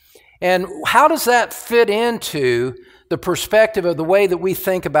 And how does that fit into the perspective of the way that we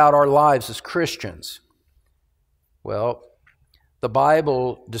think about our lives as Christians? Well, the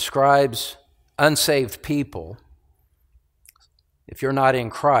Bible describes unsaved people. If you're not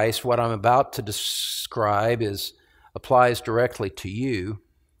in Christ, what I'm about to describe applies directly to you.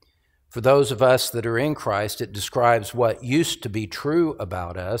 For those of us that are in Christ, it describes what used to be true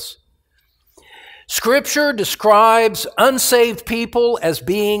about us. Scripture describes unsaved people as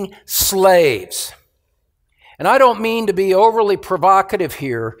being slaves. And I don't mean to be overly provocative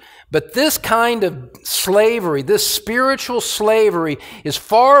here, but this kind of slavery, this spiritual slavery, is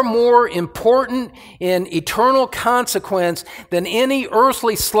far more important in eternal consequence than any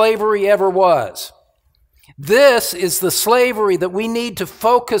earthly slavery ever was. This is the slavery that we need to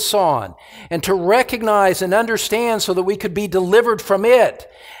focus on and to recognize and understand so that we could be delivered from it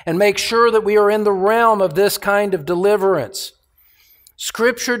and make sure that we are in the realm of this kind of deliverance.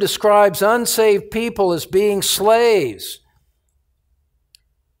 Scripture describes unsaved people as being slaves.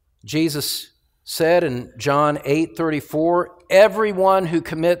 Jesus said in John 8:34, "Everyone who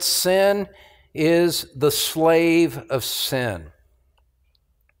commits sin is the slave of sin."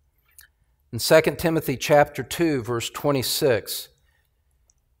 In 2 Timothy chapter 2, verse 26,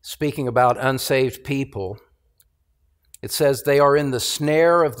 speaking about unsaved people, it says, "They are in the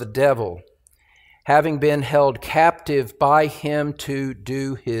snare of the devil, having been held captive by him to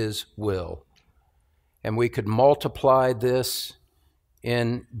do his will." And we could multiply this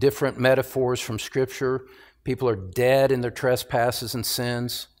in different metaphors from Scripture. People are dead in their trespasses and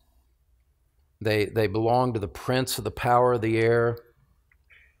sins. They belong to the prince of the power of the air.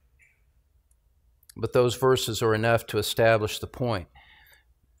 But those verses are enough to establish the point.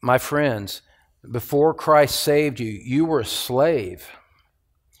 My friends, before Christ saved you, you were a slave.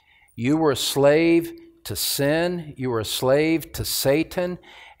 You were a slave to sin, you were a slave to Satan,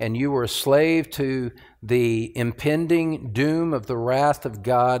 and you were a slave to the impending doom of the wrath of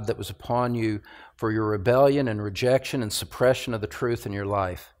God that was upon you for your rebellion and rejection and suppression of the truth in your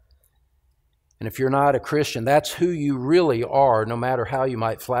life. And if you're not a Christian, that's who you really are, no matter how you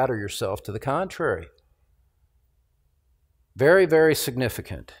might flatter yourself to the contrary. Very, very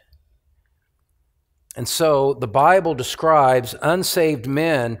significant. And so the Bible describes unsaved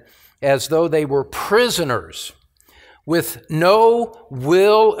men as though they were prisoners with no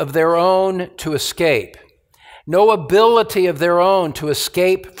will of their own to escape, no ability of their own to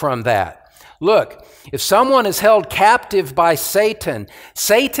escape from that. Look, if someone is held captive by Satan,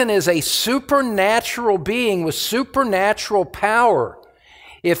 Satan is a supernatural being with supernatural power.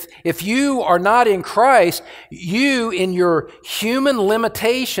 If you are not in Christ, you, in your human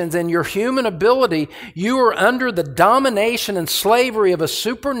limitations and your human ability, you are under the domination and slavery of a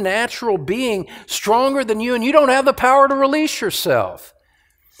supernatural being stronger than you, and you don't have the power to release yourself.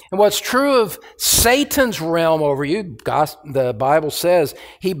 And what's true of Satan's realm over you, the Bible says,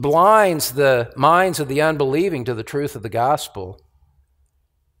 he blinds the minds of the unbelieving to the truth of the gospel.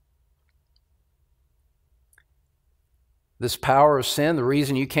 This power of sin, the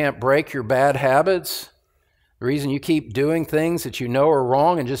reason you can't break your bad habits, the reason you keep doing things that you know are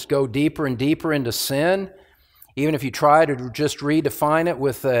wrong and just go deeper and deeper into sin, even if you try to just redefine it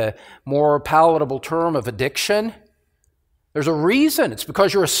with a more palatable term of addiction, there's a reason. It's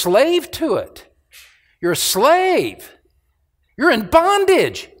because you're a slave to it. You're a slave. You're in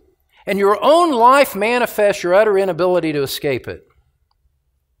bondage. And your own life manifests your utter inability to escape it.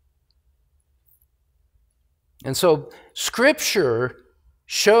 And so Scripture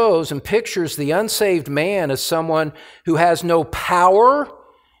shows and pictures the unsaved man as someone who has no power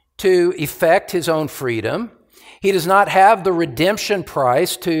to effect his own freedom. He does not have the redemption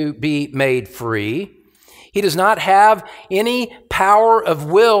price to be made free. He does not have any power of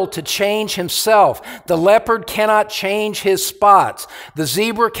will to change himself. The leopard cannot change his spots. The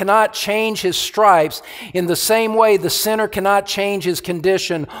zebra cannot change his stripes. In the same way, the sinner cannot change his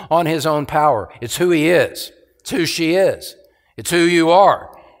condition on his own power. It's who he is. It's who she is. It's who you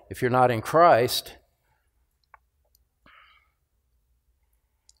are if you're not in Christ.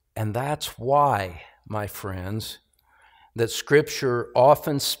 And that's why, my friends, that Scripture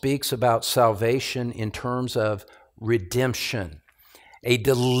often speaks about salvation in terms of redemption, a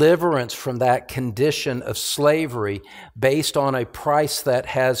deliverance from that condition of slavery based on a price that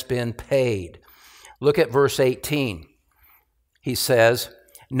has been paid. Look at verse 18. He says,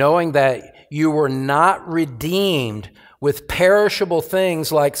 knowing that you were not redeemed with perishable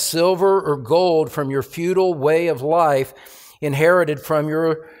things like silver or gold from your futile way of life inherited from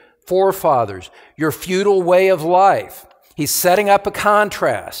your forefathers. Your futile way of life. He's setting up a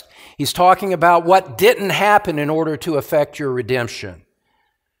contrast. He's talking about what didn't happen in order to effect your redemption.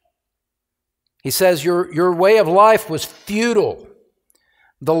 He says your way of life was futile.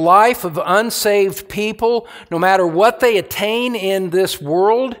 The life of unsaved people, no matter what they attain in this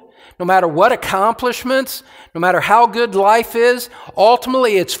world, no matter what accomplishments, no matter how good life is,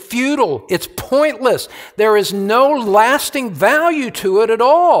 ultimately it's futile, it's pointless. There is no lasting value to it at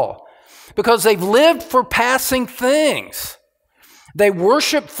all because they've lived for passing things. They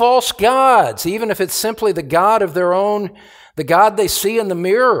worship false gods, even if it's simply the god of their own, the god they see in the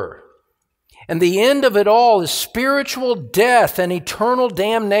mirror. And the end of it all is spiritual death and eternal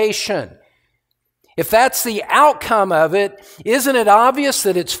damnation. If that's the outcome of it, isn't it obvious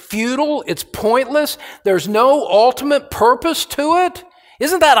that it's futile, it's pointless, there's no ultimate purpose to it?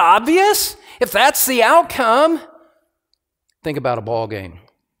 Isn't that obvious? If that's the outcome, think about a ball game.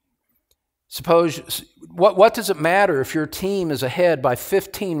 Suppose, what does it matter if your team is ahead by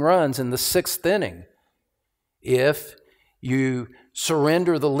 15 runs in the 6th inning if you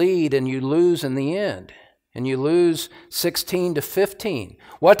surrender the lead and you lose in the end, and you lose 16-15?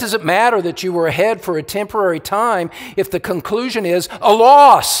 What does it matter that you were ahead for a temporary time if the conclusion is a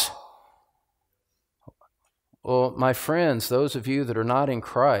loss? Well, my friends, those of you that are not in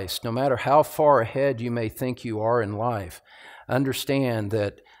Christ, no matter how far ahead you may think you are in life, understand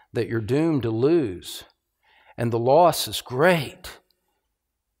that you're doomed to lose, and the loss is great.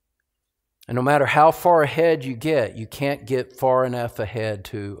 And no matter how far ahead you get, you can't get far enough ahead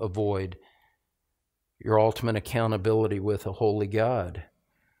to avoid your ultimate accountability with a holy God.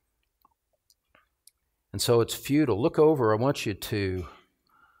 And so it's futile. Look over, I want you to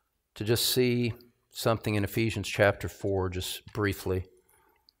just see something in Ephesians chapter 4, just briefly,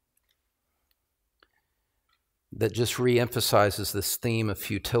 that just re-emphasizes this theme of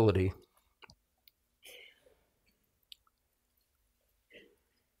futility.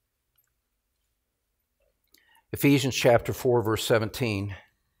 Ephesians chapter 4, verse 17.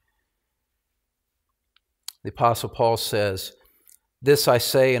 The Apostle Paul says, "This I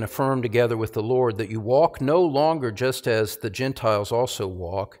say and affirm together with the Lord, that you walk no longer just as the Gentiles also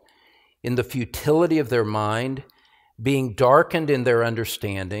walk, in the futility of their mind, being darkened in their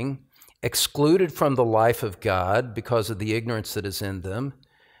understanding, excluded from the life of God because of the ignorance that is in them,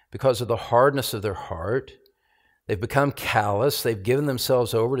 because of the hardness of their heart. They've become callous. They've given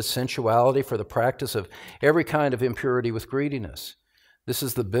themselves over to sensuality for the practice of every kind of impurity with greediness." This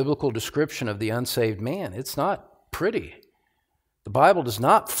is the biblical description of the unsaved man. It's not pretty. The Bible does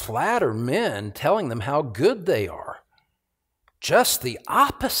not flatter men telling them how good they are. Just the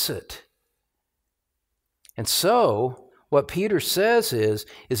opposite. And so, what Peter says is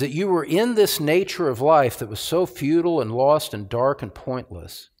that you were in this nature of life that was so futile and lost and dark and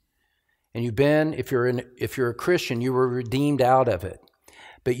pointless. And you've been, if you're a Christian, you were redeemed out of it.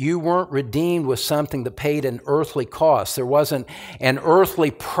 But you weren't redeemed with something that paid an earthly cost. There wasn't an earthly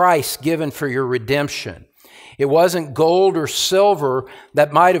price given for your redemption. It wasn't gold or silver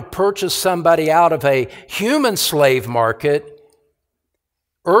that might have purchased somebody out of a human slave market.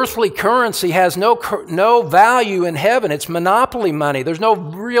 Earthly currency has no value in heaven. It's monopoly money. There's no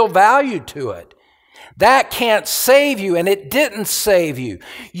real value to it. That can't save you, and it didn't save you.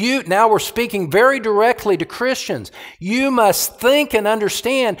 Now we're speaking very directly to Christians. You must think and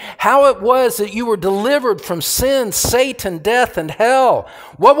understand how it was that you were delivered from sin, Satan, death, and hell.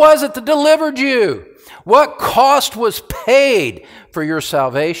 What was it that delivered you? What cost was paid for your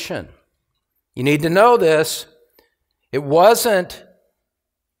salvation? You need to know this. It wasn't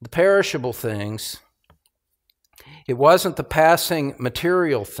the perishable things. It wasn't the passing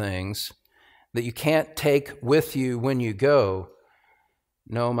material things that you can't take with you when you go.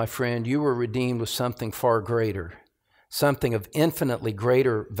 No, my friend, you were redeemed with something far greater, something of infinitely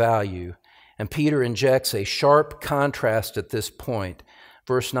greater value. And Peter injects a sharp contrast at this point.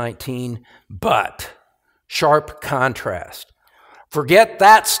 Verse 19, but, sharp contrast. Forget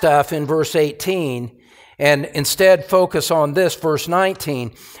that stuff in verse 18 and instead focus on this, verse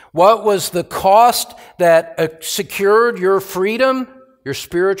 19. What was the cost that secured your freedom? Your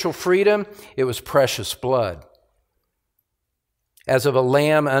spiritual freedom? It was precious blood. As of a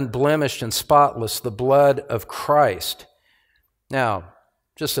lamb unblemished and spotless, the blood of Christ. Now,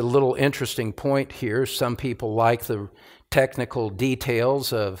 just a little interesting point here. Some people like the technical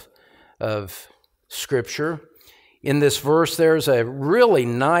details of Scripture. In this verse, there's a really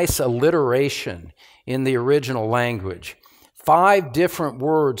nice alliteration in the original language. 5 different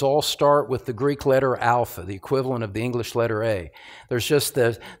words all start with the Greek letter alpha, the equivalent of the English letter A. There's just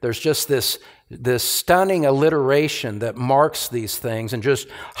this stunning alliteration that marks these things and just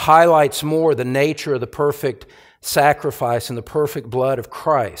highlights more the nature of the perfect sacrifice and the perfect blood of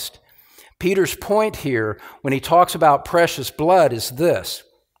Christ. Peter's point here, when he talks about precious blood, is this,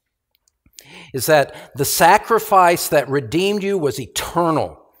 is that the sacrifice that redeemed you was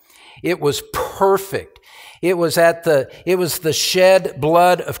eternal. It was perfect. It was the shed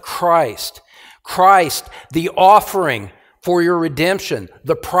blood of Christ. Christ, the offering for your redemption.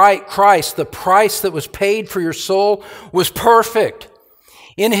 The price that was paid for your soul was perfect.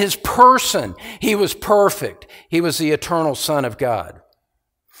 In His person, He was perfect. He was the eternal Son of God.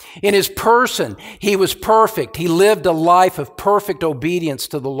 In His person, He was perfect. He lived a life of perfect obedience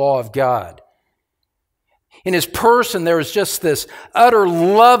to the law of God. In His person, there was just this utter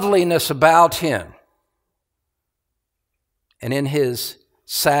loveliness about Him. And in His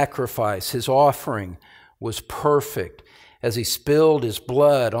sacrifice, His offering was perfect as He spilled His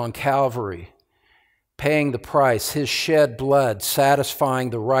blood on Calvary, paying the price, His shed blood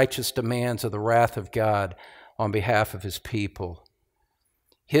satisfying the righteous demands of the wrath of God on behalf of His people.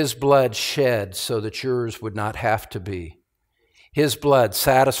 His blood shed so that yours would not have to be. His blood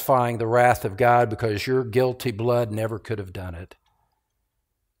satisfying the wrath of God because your guilty blood never could have done it.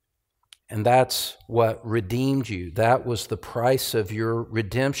 And that's what redeemed you. That was the price of your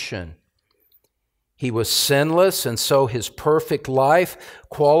redemption. He was sinless, and so His perfect life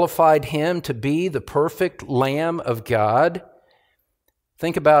qualified Him to be the perfect Lamb of God.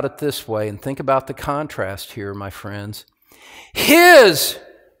 Think about it this way, and think about the contrast here, my friends. His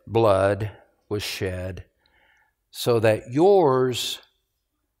blood was shed so that yours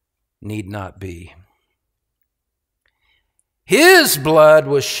need not be. His blood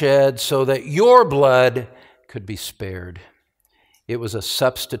was shed so that your blood could be spared. It was a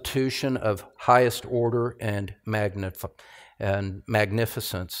substitution of highest order and magnificence.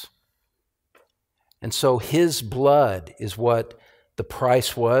 And so His blood is what the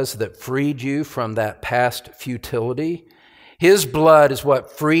price was that freed you from that past futility. His blood is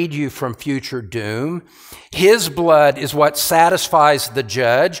what freed you from future doom. His blood is what satisfies the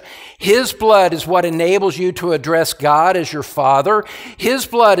judge. His blood is what enables you to address God as your Father. His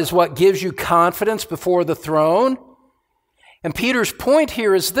blood is what gives you confidence before the throne. And Peter's point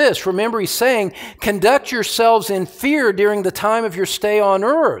here is this. Remember, he's saying, conduct yourselves in fear during the time of your stay on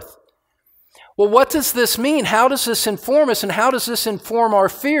earth. Well, what does this mean? How does this inform us? And how does this inform our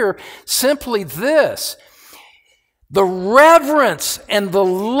fear? Simply this. The reverence and the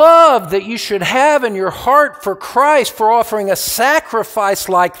love that you should have in your heart for Christ for offering a sacrifice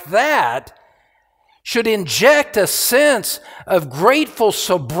like that should inject a sense of grateful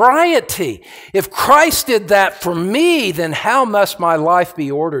sobriety. If Christ did that for me, then how must my life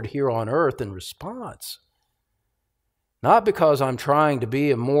be ordered here on earth in response? Not because I'm trying to be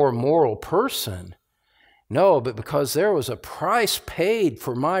a more moral person. No, but because there was a price paid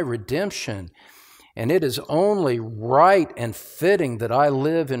for my redemption. And it is only right and fitting that I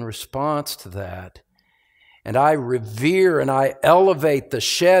live in response to that. And I revere and I elevate the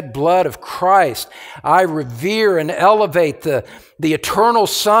shed blood of Christ. I revere and elevate the eternal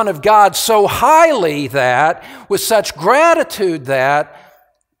Son of God so highly that, with such gratitude that,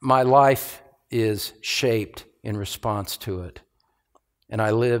 my life is shaped in response to it. And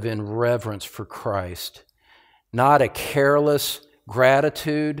I live in reverence for Christ. Not a careless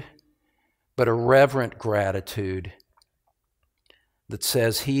gratitude, but a reverent gratitude that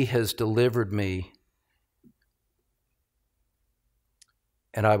says, He has delivered me,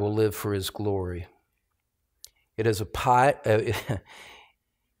 and I will live for His glory. It was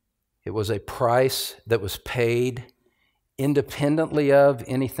a price that was paid independently of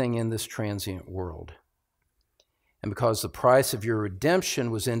anything in this transient world. And because the price of your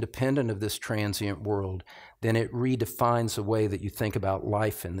redemption was independent of this transient world, then it redefines the way that you think about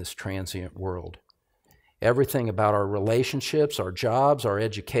life in this transient world. Everything about our relationships, our jobs, our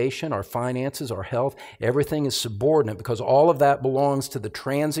education, our finances, our health, everything is subordinate because all of that belongs to the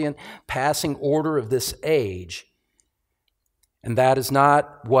transient, passing order of this age. And that is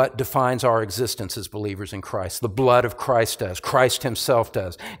not what defines our existence as believers in Christ. The blood of Christ does. Christ Himself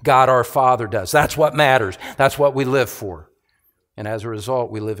does. God our Father does. That's what matters. That's what we live for. And as a result,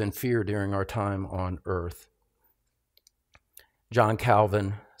 we live in fear during our time on earth. John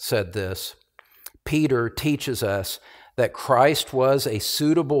Calvin said this: Peter teaches us that Christ was a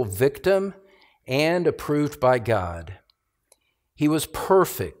suitable victim and approved by God. He was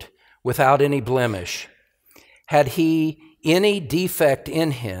perfect, without any blemish. Had He any defect in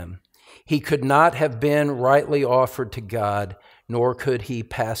Him, He could not have been rightly offered to God, nor could He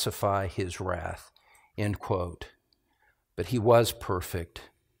pacify His wrath. End quote. But He was perfect.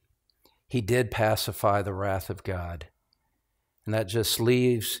 He did pacify the wrath of God. And that just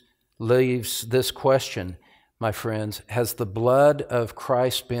leaves this question, my friends: has the blood of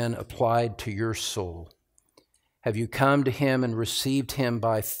Christ been applied to your soul? Have you come to Him and received Him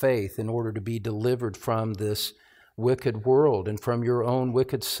by faith in order to be delivered from this wicked world and from your own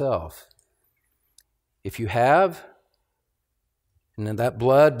wicked self? If you have, and that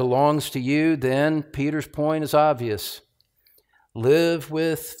blood belongs to you, then Peter's point is obvious. Live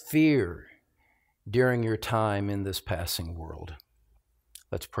with fear during your time in this passing world.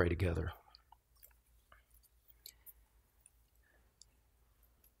 Let's pray together.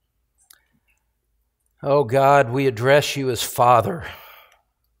 Oh God, we address You as Father,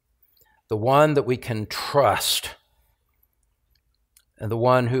 the one that we can trust, and the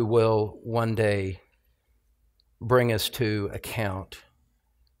one who will one day bring us to account.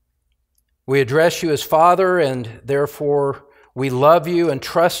 We address You as Father, and therefore we love You and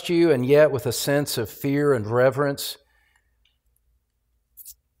trust You, and yet with a sense of fear and reverence.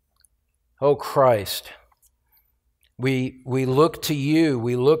 Oh Christ, we look to You,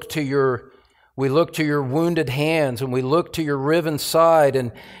 we look to Your wounded hands, and we look to Your riven side,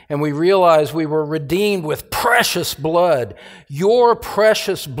 and we realize we were redeemed with precious blood. Your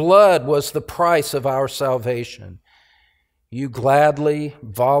precious blood was the price of our salvation. You gladly,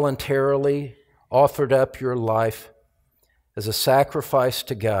 voluntarily offered up Your life as a sacrifice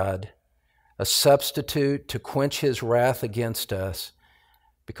to God, a substitute to quench His wrath against us,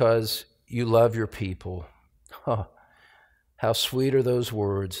 because You love Your people. Oh, how sweet are those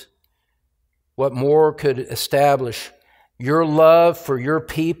words. What more could establish Your love for Your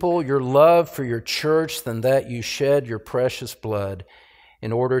people, Your love for Your church, than that You shed Your precious blood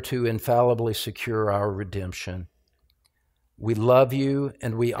in order to infallibly secure our redemption? We love You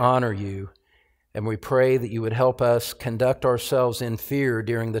and we honor You, and we pray that You would help us conduct ourselves in fear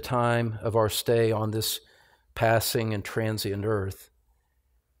during the time of our stay on this passing and transient earth.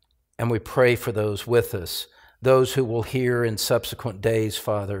 And we pray for those with us, those who will hear in subsequent days,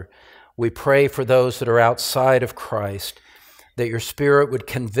 Father. We pray for those that are outside of Christ, that Your Spirit would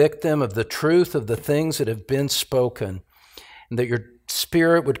convict them of the truth of the things that have been spoken, and that Your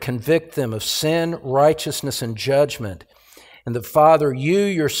Spirit would convict them of sin, righteousness, and judgment. And that, Father, You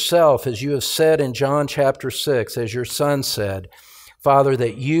Yourself, as You have said in John chapter 6, as Your Son said, Father,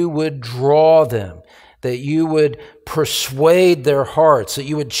 that You would draw them, that You would persuade their hearts, that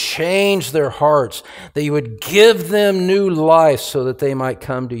You would change their hearts, that You would give them new life so that they might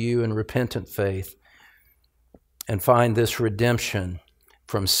come to You in repentant faith and find this redemption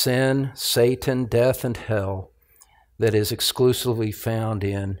from sin, Satan, death, and hell that is exclusively found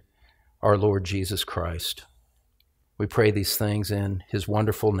in our Lord Jesus Christ. We pray these things in His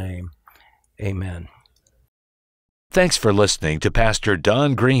wonderful name. Amen. Thanks for listening to Pastor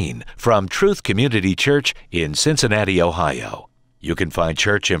Don Green from Truth Community Church in Cincinnati, Ohio. You can find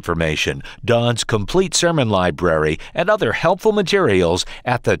church information, Don's complete sermon library, and other helpful materials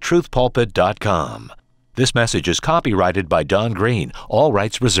at thetruthpulpit.com. This message is copyrighted by Don Green, all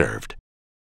rights reserved.